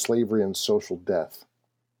Patterson's Slavery and Social Death.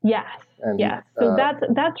 Yes, and yes. So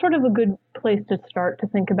that's sort of a good place to start to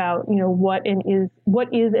think about, what is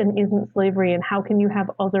and isn't slavery, and how can you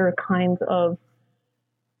have other kinds of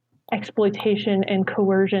exploitation and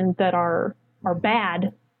coercion that are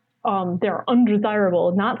bad. They're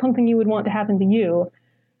undesirable, not something you would want to happen to you,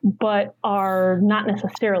 but are not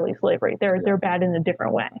necessarily slavery. They're bad in a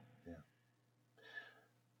different way.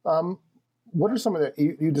 Yeah. What are some of the,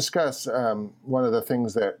 you discuss one of the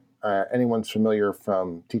things that anyone's familiar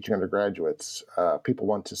from teaching undergraduates, people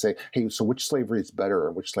want to say, hey, so which slavery is better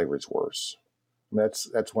and which slavery is worse? I mean,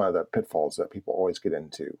 that's one of the pitfalls that people always get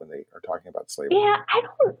into when they are talking about slavery. Yeah,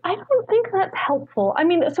 I don't think that's helpful. I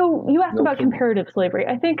mean, so you asked about comparative slavery.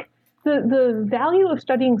 I think the value of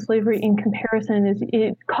studying slavery in comparison is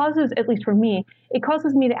it causes, at least for me, it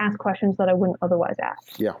causes me to ask questions that I wouldn't otherwise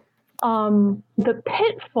ask. Yeah. The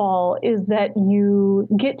pitfall is that you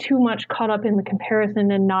get too much caught up in the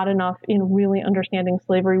comparison and not enough in really understanding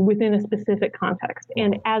slavery within a specific context.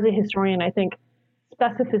 And as a historian, I think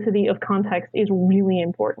specificity of context is really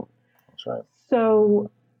important. That's right. So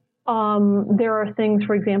there are things,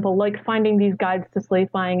 for example, like finding these guides to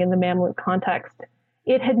slave buying in the Mamluk context.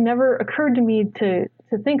 It had never occurred to me to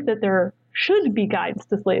think that there should be guides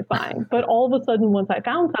to slave buying. But all of a sudden, once I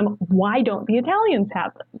found some, why don't the Italians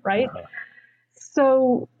have them, right? Uh-huh.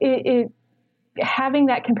 So having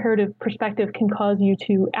that comparative perspective can cause you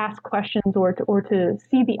to ask questions or to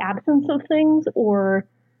see the absence of things, or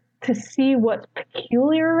to see what's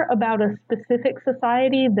peculiar about a specific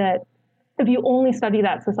society that if you only study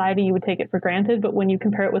that society, you would take it for granted. But when you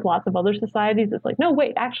compare it with lots of other societies, it's like, no,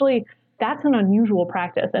 wait, actually, that's an unusual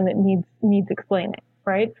practice and it needs explaining,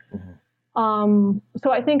 right? Mm-hmm.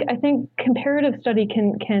 So I think comparative study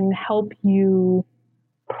can help you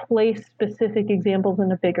place specific examples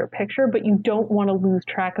in a bigger picture, but you don't want to lose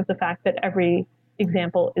track of the fact that every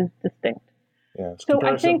example is distinct. Yeah. So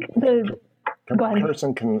I think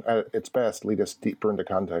comparison can, at its best, lead us deeper into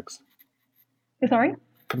context. Sorry?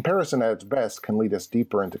 Comparison at its best can lead us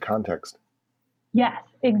deeper into context. Yes,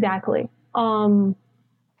 exactly.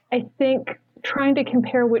 I think trying to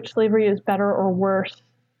compare which slavery is better or worse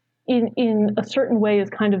in a certain way is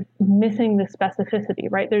kind of missing the specificity,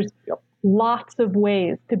 right? There's lots of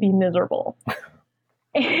ways to be miserable.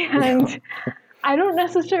 And I don't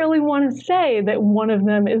necessarily want to say that one of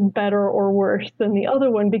them is better or worse than the other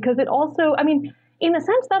one, because it also, I mean, in a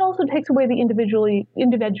sense, that also takes away the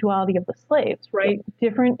individuality of the slaves, right?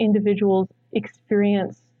 Different individuals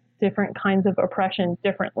experience different kinds of oppression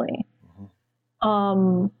differently.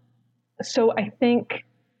 Mm-hmm. So I think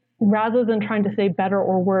rather than trying to say better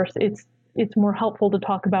or worse, it's more helpful to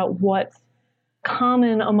talk about what's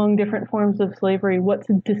common among different forms of slavery, what's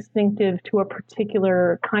distinctive to a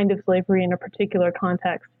particular kind of slavery in a particular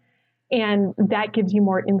context. And that gives you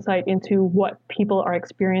more insight into what people are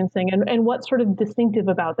experiencing and what's sort of distinctive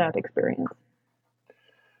about that experience.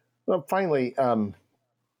 Well, finally,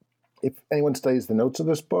 if anyone studies the notes of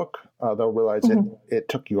this book, they'll realize it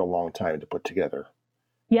took you a long time to put together.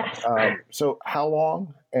 Yes. So how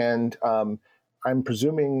long? And I'm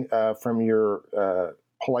presuming from your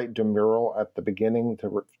polite demurral at the beginning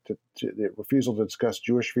to the refusal to discuss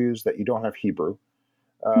Jewish views that you don't have Hebrew,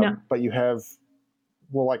 no. But you have,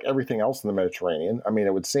 well, like everything else in the Mediterranean, I mean,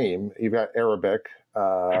 it would seem, you've got Arabic,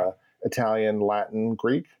 Italian, Latin,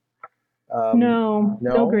 Greek. No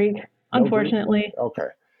Greek, unfortunately. Greek? Okay.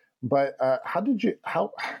 But how did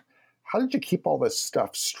you keep all this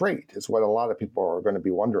stuff straight is what a lot of people are going to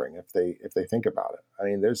be wondering if they think about it. I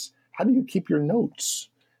mean, how do you keep your notes?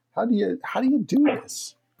 How do you do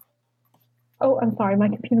this? Oh, I'm sorry. My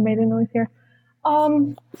computer made a noise here.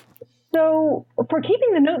 So for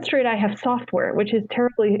keeping the notes straight, I have software, which is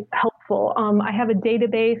terribly helpful. I have a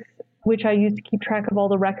database, which I use to keep track of all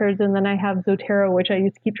the records. And then I have Zotero, which I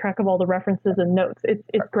use to keep track of all the references and notes.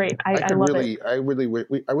 It's great. I love it.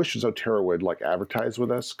 I wish Zotero would like advertise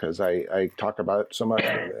with us, because I talk about it so much.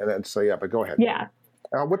 And then say, yeah, but go ahead. Yeah.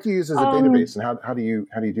 What do you use as a database, and how do you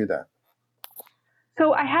do that?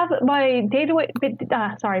 So I have my database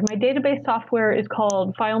software is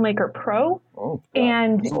called FileMaker Pro,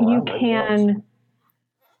 and you can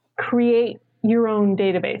create your own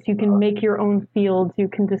database. You can make your own fields. You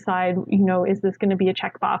can decide, is this going to be a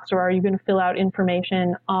checkbox, or are you going to fill out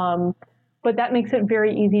information? But that makes it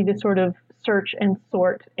very easy to sort of search and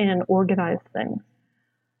sort and organize things.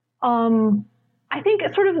 I think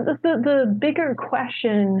sort of the bigger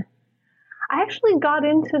question, I actually got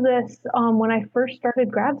into this when I first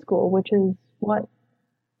started grad school, which is,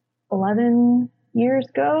 11 years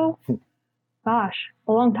ago? Gosh,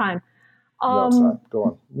 a long time. No, it's not. Go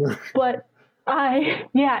on. But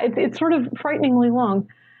it's sort of frighteningly long.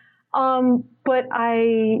 But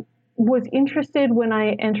I was interested when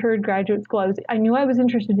I entered graduate school. I knew I was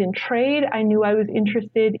interested in trade. I knew I was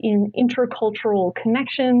interested in intercultural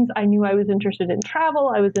connections. I knew I was interested in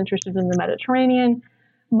travel. I was interested in the Mediterranean.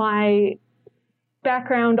 My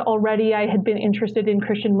background already, I had been interested in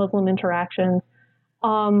Christian-Muslim interactions.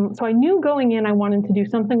 So I knew going in I wanted to do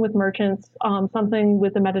something with merchants, something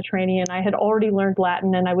with the Mediterranean. I had already learned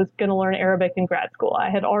Latin, and I was going to learn Arabic in grad school. I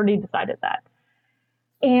had already decided that.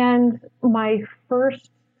 And my first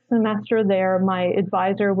semester there, my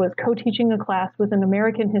advisor was co-teaching a class with an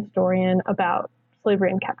American historian about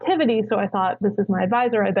slavery and captivity. So I thought, this is my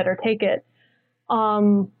advisor, I better take it.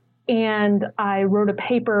 And I wrote a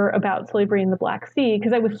paper about slavery in the Black Sea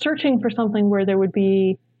because I was searching for something where there would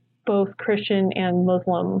be both Christian and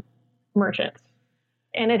Muslim merchants.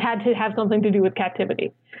 And it had to have something to do with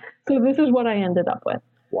captivity. So this is what I ended up with.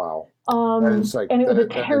 Wow. And it was a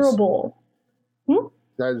terrible...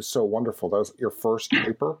 That is so wonderful. That was your first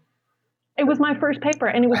paper? It was my first paper,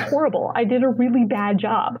 and it was horrible. I did a really bad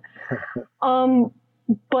job.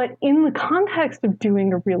 But in the context of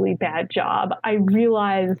doing a really bad job, I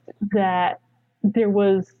realized that there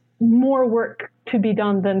was more work to be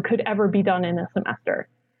done than could ever be done in a semester.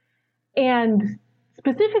 And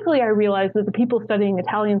specifically, I realized that the people studying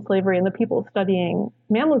Italian slavery and the people studying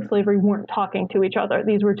Mamluk slavery weren't talking to each other.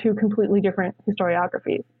 These were two completely different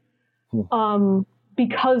historiographies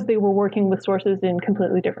because they were working with sources in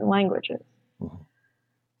completely different languages.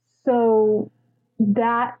 So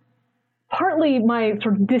that partly my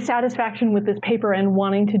sort of dissatisfaction with this paper and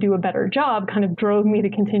wanting to do a better job kind of drove me to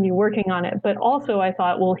continue working on it. But also I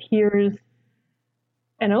thought, well, here's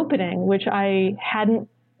an opening, which I hadn't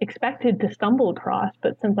expected to stumble across,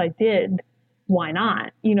 but since I did, why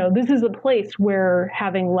not? This is a place where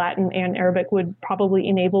having Latin and Arabic would probably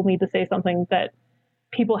enable me to say something that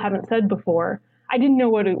people haven't said before. I didn't know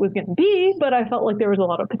what it was going to be, but I felt like there was a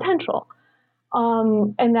lot of potential.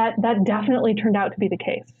 And that definitely turned out to be the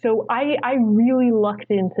case. So I really lucked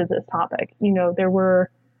into this topic. There were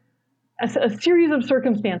a series of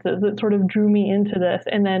circumstances that sort of drew me into this.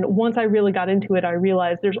 And then once I really got into it, I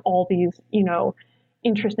realized there's all these,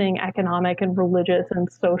 interesting economic and religious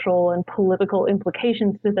and social and political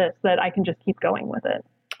implications to this that I can just keep going with it.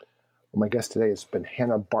 Well, my guest today has been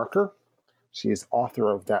Hannah Barker. She is author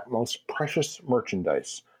of That Most Precious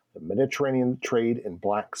Merchandise, The Mediterranean Trade in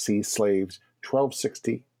Black Sea Slaves,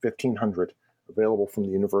 1260-1500, available from the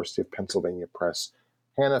University of Pennsylvania Press.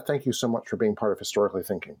 Hannah, thank you so much for being part of Historically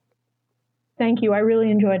Thinking. Thank you. I really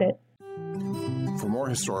enjoyed it. For more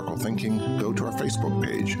historical thinking, go to our Facebook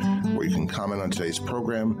page, where you can comment on today's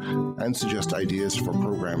program and suggest ideas for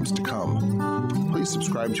programs to come. Please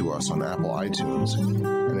subscribe to us on Apple iTunes.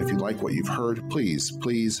 And if you like what you've heard, please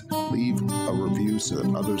leave a review so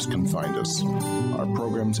that others can find us. Our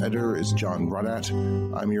program's editor is John Rudat.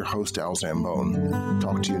 I'm your host, Al Zambone.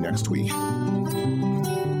 Talk to you next week.